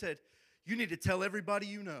more, we said, you need to tell everybody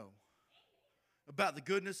you know about the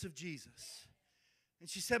goodness of Jesus. And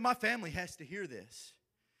she said, my family has to hear this.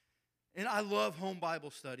 And I love home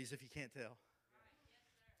Bible studies, if you can't tell.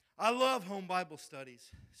 I love home Bible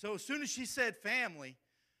studies. So as soon as she said family,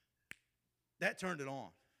 that turned it on.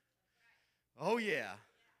 Oh, yeah.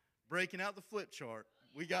 Breaking out the flip chart.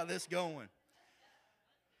 We got this going.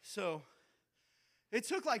 So it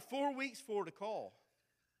took like 4 weeks for her to call.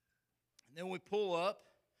 And then we pull up.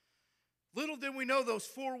 Little did we know those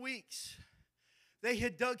 4 weeks, they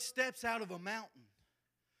had dug steps out of a mountain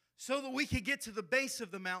so that we could get to the base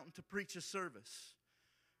of the mountain to preach a service,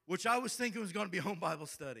 which I was thinking was going to be a home Bible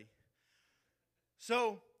study.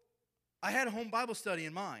 So I had a home Bible study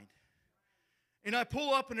in mind. And I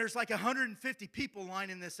pull up and there's like 150 people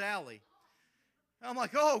lining this alley. I'm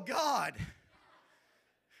like, oh God,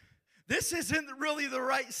 this isn't really the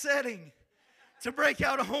right setting to break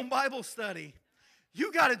out a home Bible study.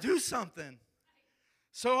 You got to do something.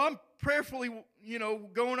 So I'm prayerfully,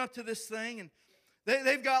 going up to this thing, and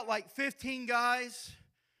they've got like 15 guys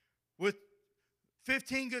with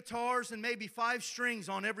 15 guitars and maybe 5 strings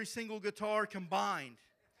on every single guitar combined.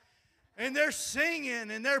 And they're singing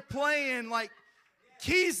and they're playing like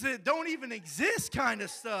keys that don't even exist kind of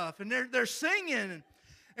stuff. And they're singing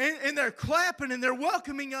and they're clapping and they're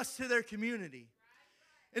welcoming us to their community.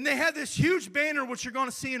 And they have this huge banner, which you're going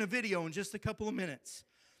to see in a video in just a couple of minutes.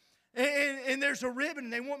 And there's a ribbon,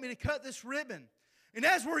 and they want me to cut this ribbon. And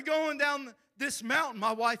as we're going down this mountain,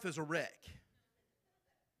 my wife is a wreck.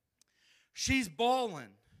 She's bawling.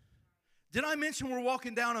 Did I mention we're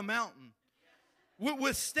walking down a mountain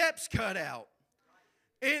with steps cut out?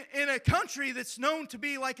 In a country that's known to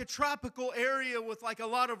be like a tropical area with like a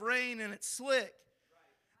lot of rain and it's slick.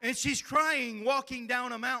 And she's crying walking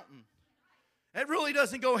down a mountain. That really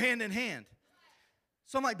doesn't go hand in hand.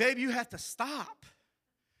 So I'm like, baby, you have to stop.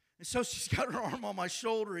 And so she's got her arm on my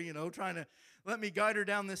shoulder, trying to let me guide her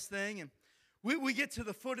down this thing. And we get to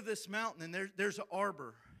the foot of this mountain, and there's an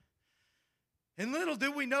arbor. And little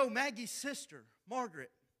did we know, Maggie's sister,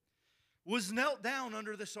 Margaret, was knelt down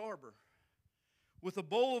under this arbor with a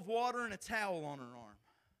bowl of water and a towel on her arm.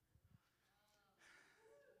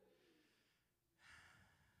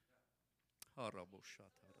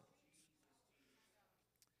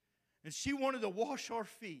 And she wanted to wash our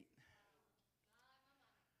feet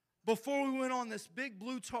before we went on this big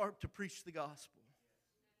blue tarp to preach the gospel.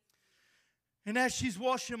 And as she's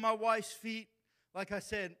washing my wife's feet, like I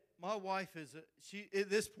said, my wife at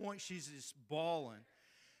this point, she's just bawling.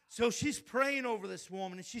 So she's praying over this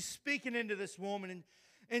woman, and she's speaking into this woman,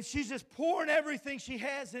 and she's just pouring everything she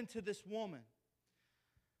has into this woman.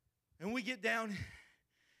 And we get down,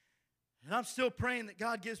 and I'm still praying that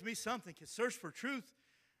God gives me something, because search for truth.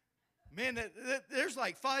 Man, there's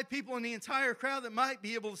like 5 people in the entire crowd that might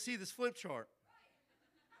be able to see this flip chart.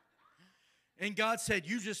 And God said,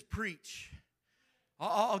 you just preach.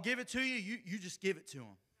 I'll give it to you. You just give it to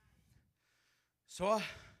them. So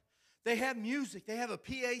they have music. They have a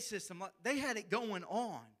PA system. They had it going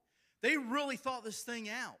on. They really thought this thing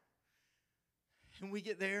out. And we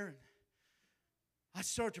get there, and I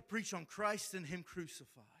start to preach on Christ and Him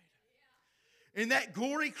crucified. And that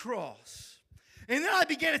gory cross. And then I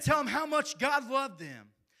began to tell them how much God loved them.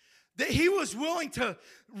 That He was willing to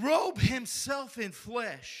robe Himself in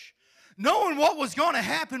flesh. Knowing what was going to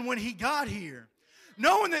happen when He got here.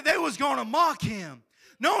 Knowing that they was going to mock Him.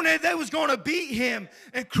 Knowing that they was going to beat Him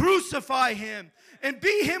and crucify Him. And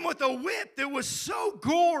beat Him with a whip that was so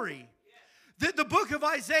gory. That the book of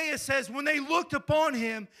Isaiah says when they looked upon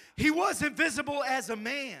Him, He wasn't visible as a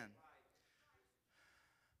man.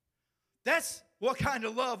 That's what kind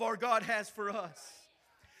of love our God has for us.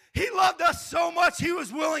 He loved us so much He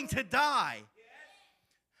was willing to die.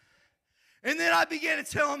 And then I began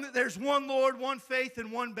to tell him that there's one Lord, one faith,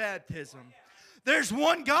 and one baptism. There's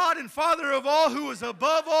one God and Father of all who is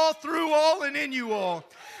above all, through all, and in you all.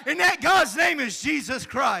 And that God's name is Jesus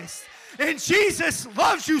Christ. And Jesus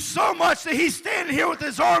loves you so much that He's standing here with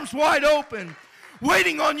His arms wide open,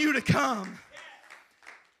 waiting on you to come.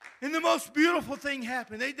 And the most beautiful thing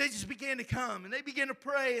happened. They just began to come, and they began to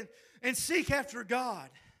pray and seek after God.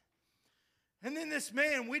 And then this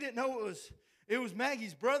man, we didn't know it was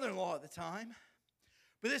Maggie's brother-in-law at the time.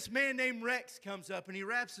 But this man named Rex comes up, and he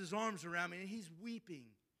wraps his arms around me, and he's weeping,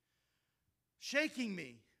 shaking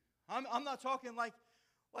me. I'm not talking like,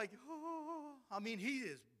 oh, I mean, he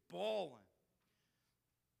is bawling.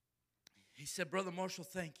 He said, Brother Marshall,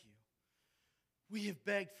 thank you. We have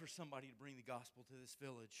begged for somebody to bring the gospel to this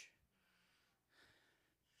village.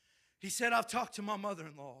 He said, I've talked to my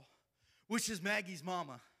mother-in-law, which is Maggie's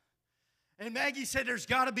mama. And Maggie said, there's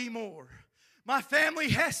got to be more. My family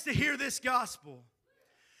has to hear this gospel.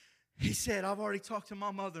 He said, I've already talked to my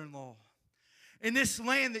mother-in-law. And this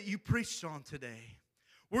land that you preached on today,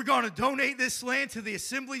 we're going to donate this land to the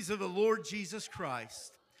Assemblies of the Lord Jesus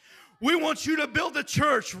Christ. We want you to build a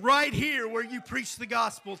church right here where you preach the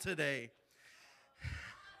gospel today.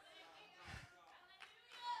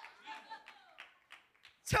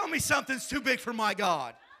 Tell me something's too big for my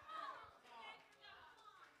God.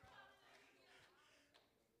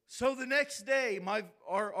 So the next day,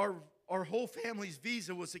 our whole family's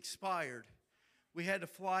visa was expired. We had to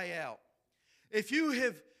fly out. If you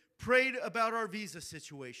have prayed about our visa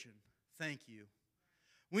situation, thank you.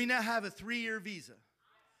 We now have a 3-year visa.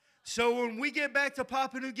 So when we get back to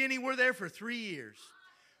Papua New Guinea, we're there for 3 years.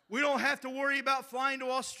 We don't have to worry about flying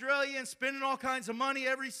to Australia and spending all kinds of money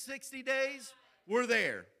every 60 days. We're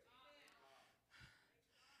there.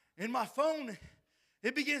 And my phone,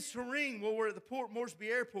 it begins to ring. Well, we're at the Port Moresby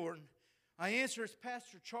Airport. And I answer, it's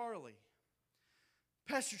Pastor Charlie.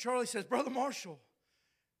 Pastor Charlie says, Brother Marshall,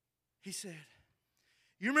 he said,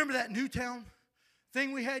 you remember that Newtown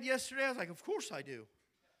thing we had yesterday? I was like, of course I do.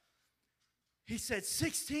 He said,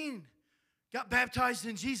 16 got baptized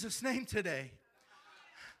in Jesus' name today.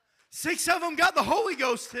 6 of them got the Holy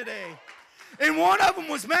Ghost today. And one of them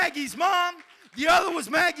was Maggie's mom. The other was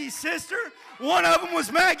Maggie's sister. One of them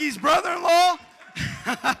was Maggie's brother-in-law.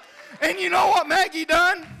 And you know what Maggie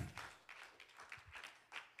done?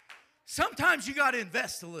 Sometimes you got to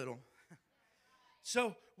invest a little.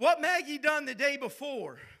 So what Maggie done the day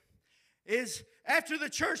before is after the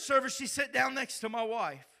church service, she sat down next to my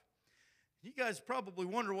wife. You guys probably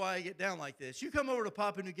wonder why I get down like this. You come over to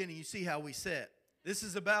Papua New Guinea, you see how we sit. This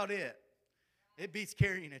is about it. It beats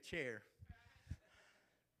carrying a chair.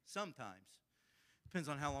 Sometimes. Depends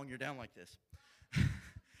on how long you're down like this.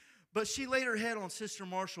 But she laid her head on Sister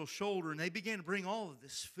Marshall's shoulder, and they began to bring all of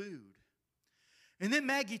this food. And then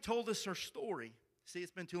Maggie told us her story. See,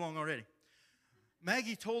 it's been too long already.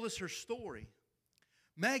 Maggie told us her story.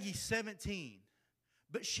 Maggie's 17,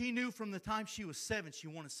 but she knew from the time she was 7 she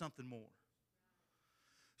wanted something more.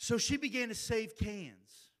 So she began to save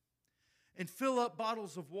cans and fill up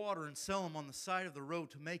bottles of water and sell them on the side of the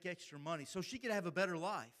road to make extra money so she could have a better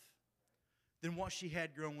life than what she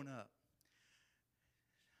had growing up.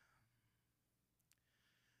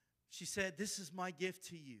 She said, this is my gift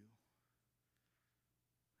to you.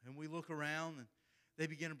 And we look around and they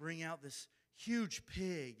begin to bring out this huge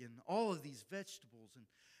pig and all of these vegetables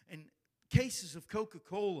and cases of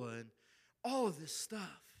Coca-Cola and all of this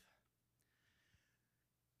stuff.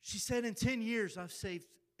 She said, in 10 years, I've saved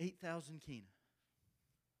 8,000 kina.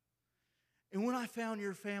 And when I found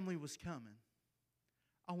your family was coming,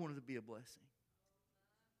 I wanted to be a blessing.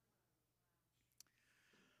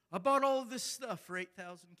 I bought all of this stuff for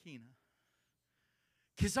 8,000 kina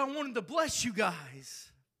because I wanted to bless you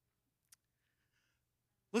guys.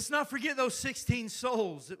 Let's not forget those 16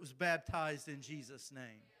 souls that was baptized in Jesus'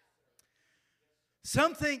 name.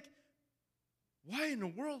 Some think, why in the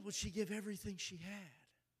world would she give everything she had?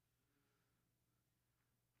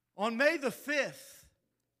 On May the 5th,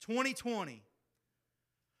 2020,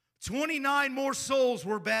 29 more souls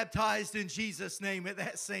were baptized in Jesus' name at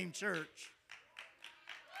that same church.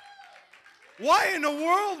 Why in the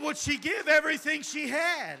world would she give everything she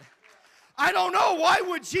had? I don't know. Why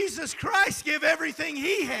would Jesus Christ give everything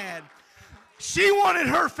he had? She wanted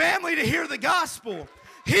her family to hear the gospel.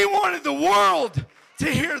 He wanted the world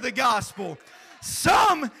to hear the gospel.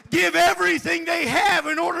 Some give everything they have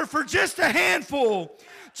in order for just a handful,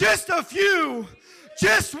 just a few,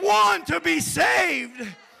 just one to be saved.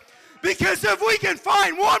 Because if we can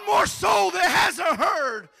find one more soul that hasn't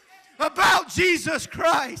heard about Jesus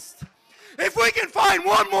Christ, if we can find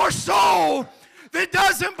one more soul that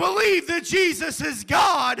doesn't believe that Jesus is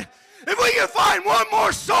God, if we can find one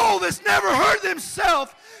more soul that's never heard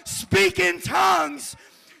themselves speak in tongues,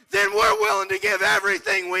 then we're willing to give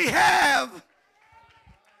everything we have.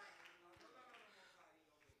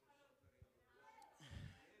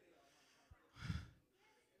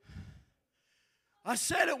 I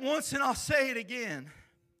said it once and I'll say it again.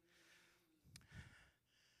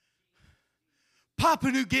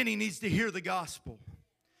 Papua New Guinea needs to hear the gospel.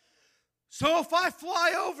 So if I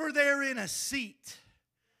fly over there in a seat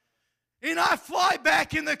and I fly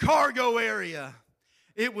back in the cargo area,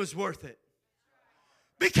 it was worth it.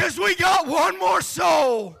 Because we got one more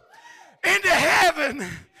soul into heaven.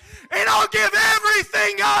 And I'll give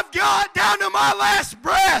everything I've got down to my last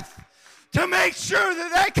breath to make sure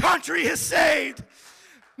that that country is saved.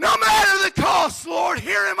 No matter the cost, Lord,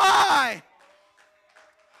 here am I.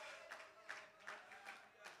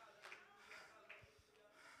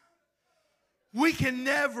 We can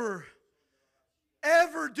never,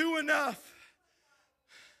 ever do enough.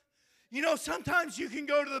 You know, sometimes you can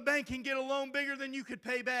go to the bank and get a loan bigger than you could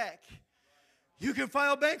pay back. You can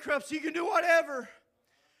file bankruptcy. You can do whatever.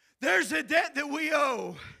 There's a debt that we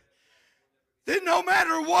owe. That no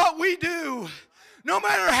matter what we do, no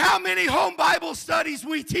matter how many home Bible studies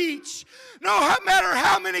we teach, no matter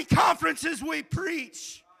how many conferences we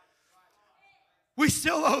preach, we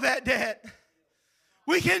still owe that debt.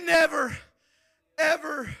 We can never,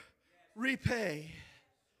 ever repay.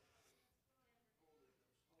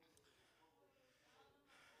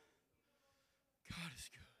 God is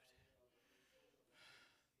good.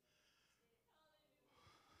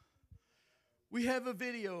 We have a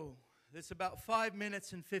video that's about 5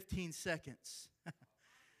 minutes and 15 seconds.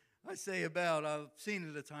 I say about, I've seen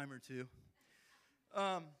it a time or two.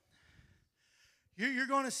 You're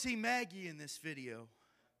going to see Maggie in this video.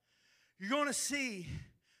 You're going to see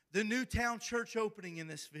the Newtown Church opening in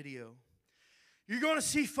this video. You're going to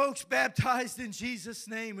see folks baptized in Jesus'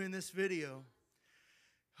 name in this video.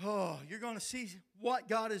 Oh, you're going to see what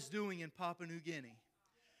God is doing in Papua New Guinea.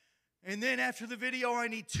 And then after the video, I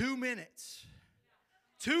need 2 minutes.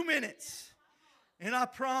 2 minutes. And I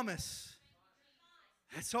promise,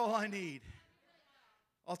 that's all I need.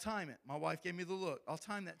 I'll time it. My wife gave me the look. I'll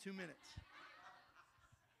time that 2 minutes.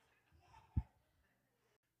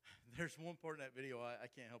 There's one part in that video I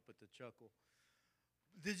can't help but to chuckle.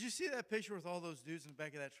 Did you see that picture with all those dudes in the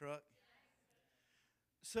back of that truck?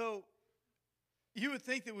 So, you would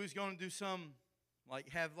think that we was going to do some,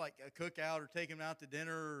 have a cookout or take them out to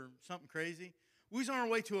dinner or something crazy. We was on our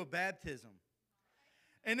way to a baptism.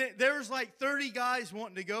 And there was 30 guys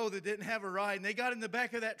wanting to go that didn't have a ride, and they got in the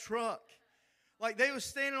back of that truck. They was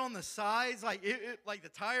standing on the sides, like the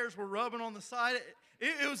tires were rubbing on the side.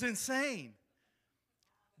 It was insane.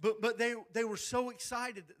 But they were so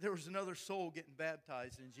excited that there was another soul getting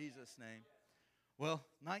baptized in Jesus' name. Well,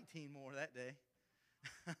 19 more that day.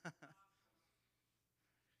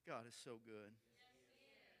 God is so good.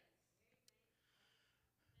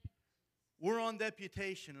 We're on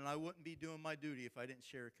deputation, and I wouldn't be doing my duty if I didn't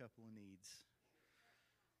share a couple of needs.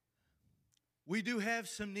 We do have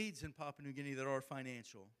some needs in Papua New Guinea that are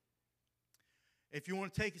financial. If you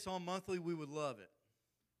want to take us on monthly, we would love it.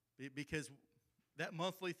 Because that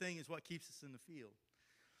monthly thing is what keeps us in the field.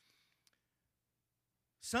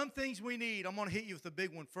 Some things we need, I'm going to hit you with the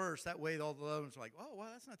big one first. That way all the other ones are like, oh, wow,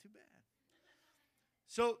 that's not too bad.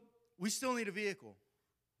 So we still need a vehicle.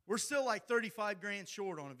 We're still 35 grand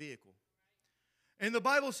short on a vehicle. And the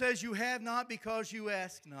Bible says you have not because you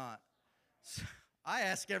ask not. I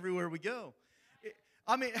ask everywhere we go.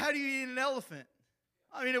 How do you eat an elephant?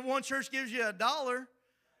 If one church gives you $1,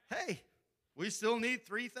 hey, we still need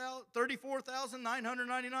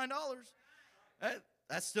 $34,999.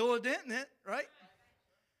 That's still a dent in it, right?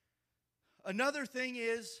 Another thing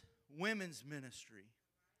is women's ministry.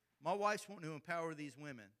 My wife's wanting to empower these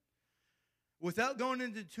women. Without going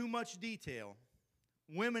into too much detail,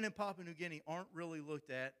 women in Papua New Guinea aren't really looked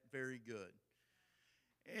at very good.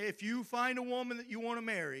 If you find a woman that you want to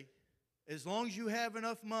marry, as long as you have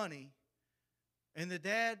enough money and the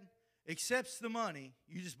dad accepts the money,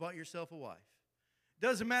 you just bought yourself a wife.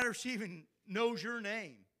 Doesn't matter if she even knows your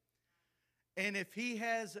name. And if he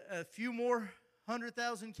has a few more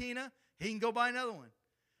 100,000 kina, he can go buy another one.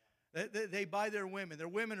 They buy their women. Their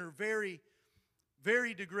women are very,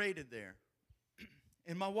 very degraded there.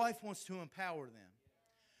 And my wife wants to empower them.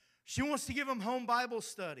 She wants to give them home Bible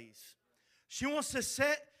studies. She wants to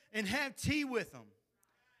sit and have tea with them.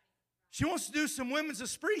 She wants to do some women's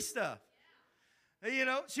esprit stuff. You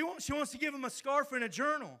know, she wants to give them a scarf and a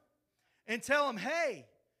journal and tell them, hey,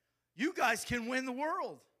 you guys can win the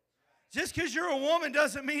world. Just because you're a woman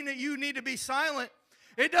doesn't mean that you need to be silent.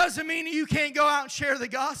 It doesn't mean that you can't go out and share the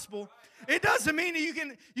gospel. It doesn't mean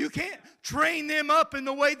that you can't train them up in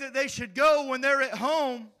the way that they should go when they're at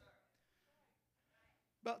home.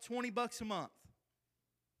 About $20 a month.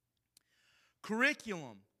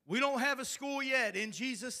 Curriculum. We don't have a school yet, in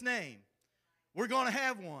Jesus' name. We're going to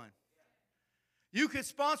have one. You could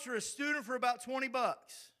sponsor a student for about $20.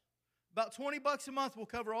 About $20 a month will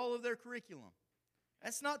cover all of their curriculum.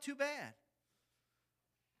 That's not too bad.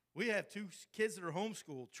 We have 2 kids that are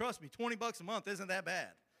homeschooled. Trust me, $20 a month isn't that bad.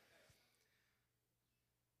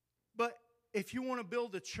 But if you want to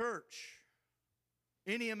build a church,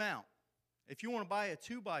 any amount, if you want to buy a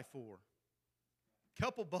 2x4,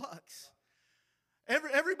 couple bucks.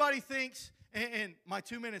 Everybody thinks, and my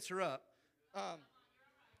 2 minutes are up.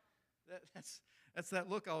 That's that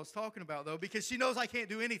look I was talking about, though, because she knows I can't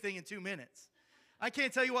do anything in 2 minutes. I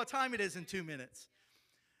can't tell you what time it is in 2 minutes.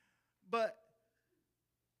 But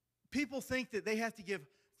people think that they have to give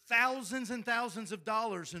thousands and thousands of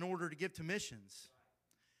dollars in order to give to missions.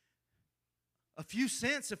 A few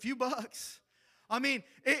cents, a few bucks. I mean,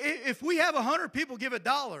 if we have 100 people give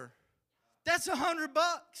 $1, that's $100.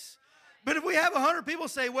 But if we have 100 people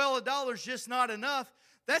say, well, $1's just not enough,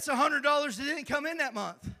 that's $100 that didn't come in that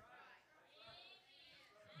month.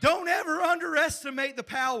 Don't ever underestimate the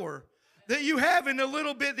power that you have in the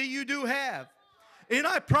little bit that you do have. And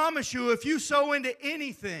I promise you, if you sow into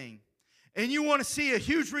anything and you want to see a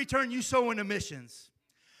huge return, you sow into missions.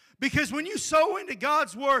 Because when you sow into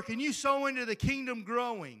God's work and you sow into the kingdom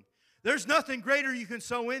growing, there's nothing greater you can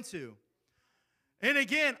sow into. And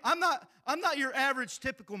again, I'm not your average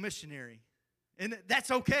typical missionary. And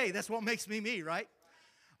that's okay. That's what makes me me, right?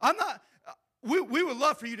 We would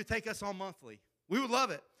love for you to take us on monthly. We would love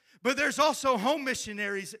it. But there's also home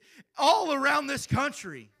missionaries all around this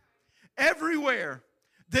country, everywhere,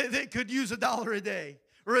 that could use $1 a day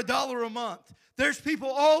or $1 a month. There's people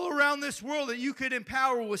all around this world that you could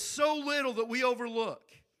empower with so little that we overlook.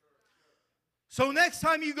 So next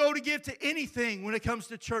time you go to give to anything when it comes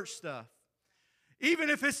to church stuff,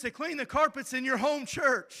 even if it's to clean the carpets in your home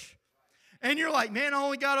church, and you're like, man, I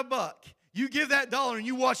only got $1. You give that $1 and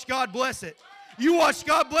you watch God bless it. You watch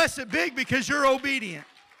God bless it big because you're obedient.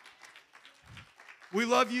 We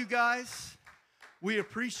love you guys. We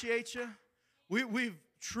appreciate you. We've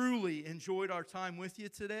truly enjoyed our time with you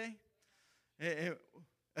today.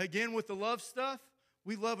 Again, with the love stuff,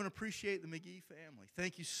 we love and appreciate the McGee family.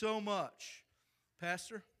 Thank you so much.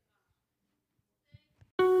 Pastor?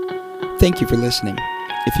 Thank you for listening.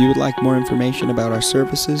 If you would like more information about our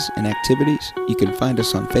services and activities, you can find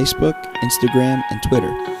us on Facebook, Instagram, and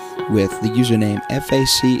Twitter with the username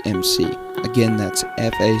FACMC. Again, that's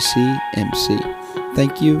FACMC.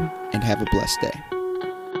 Thank you, and have a blessed day.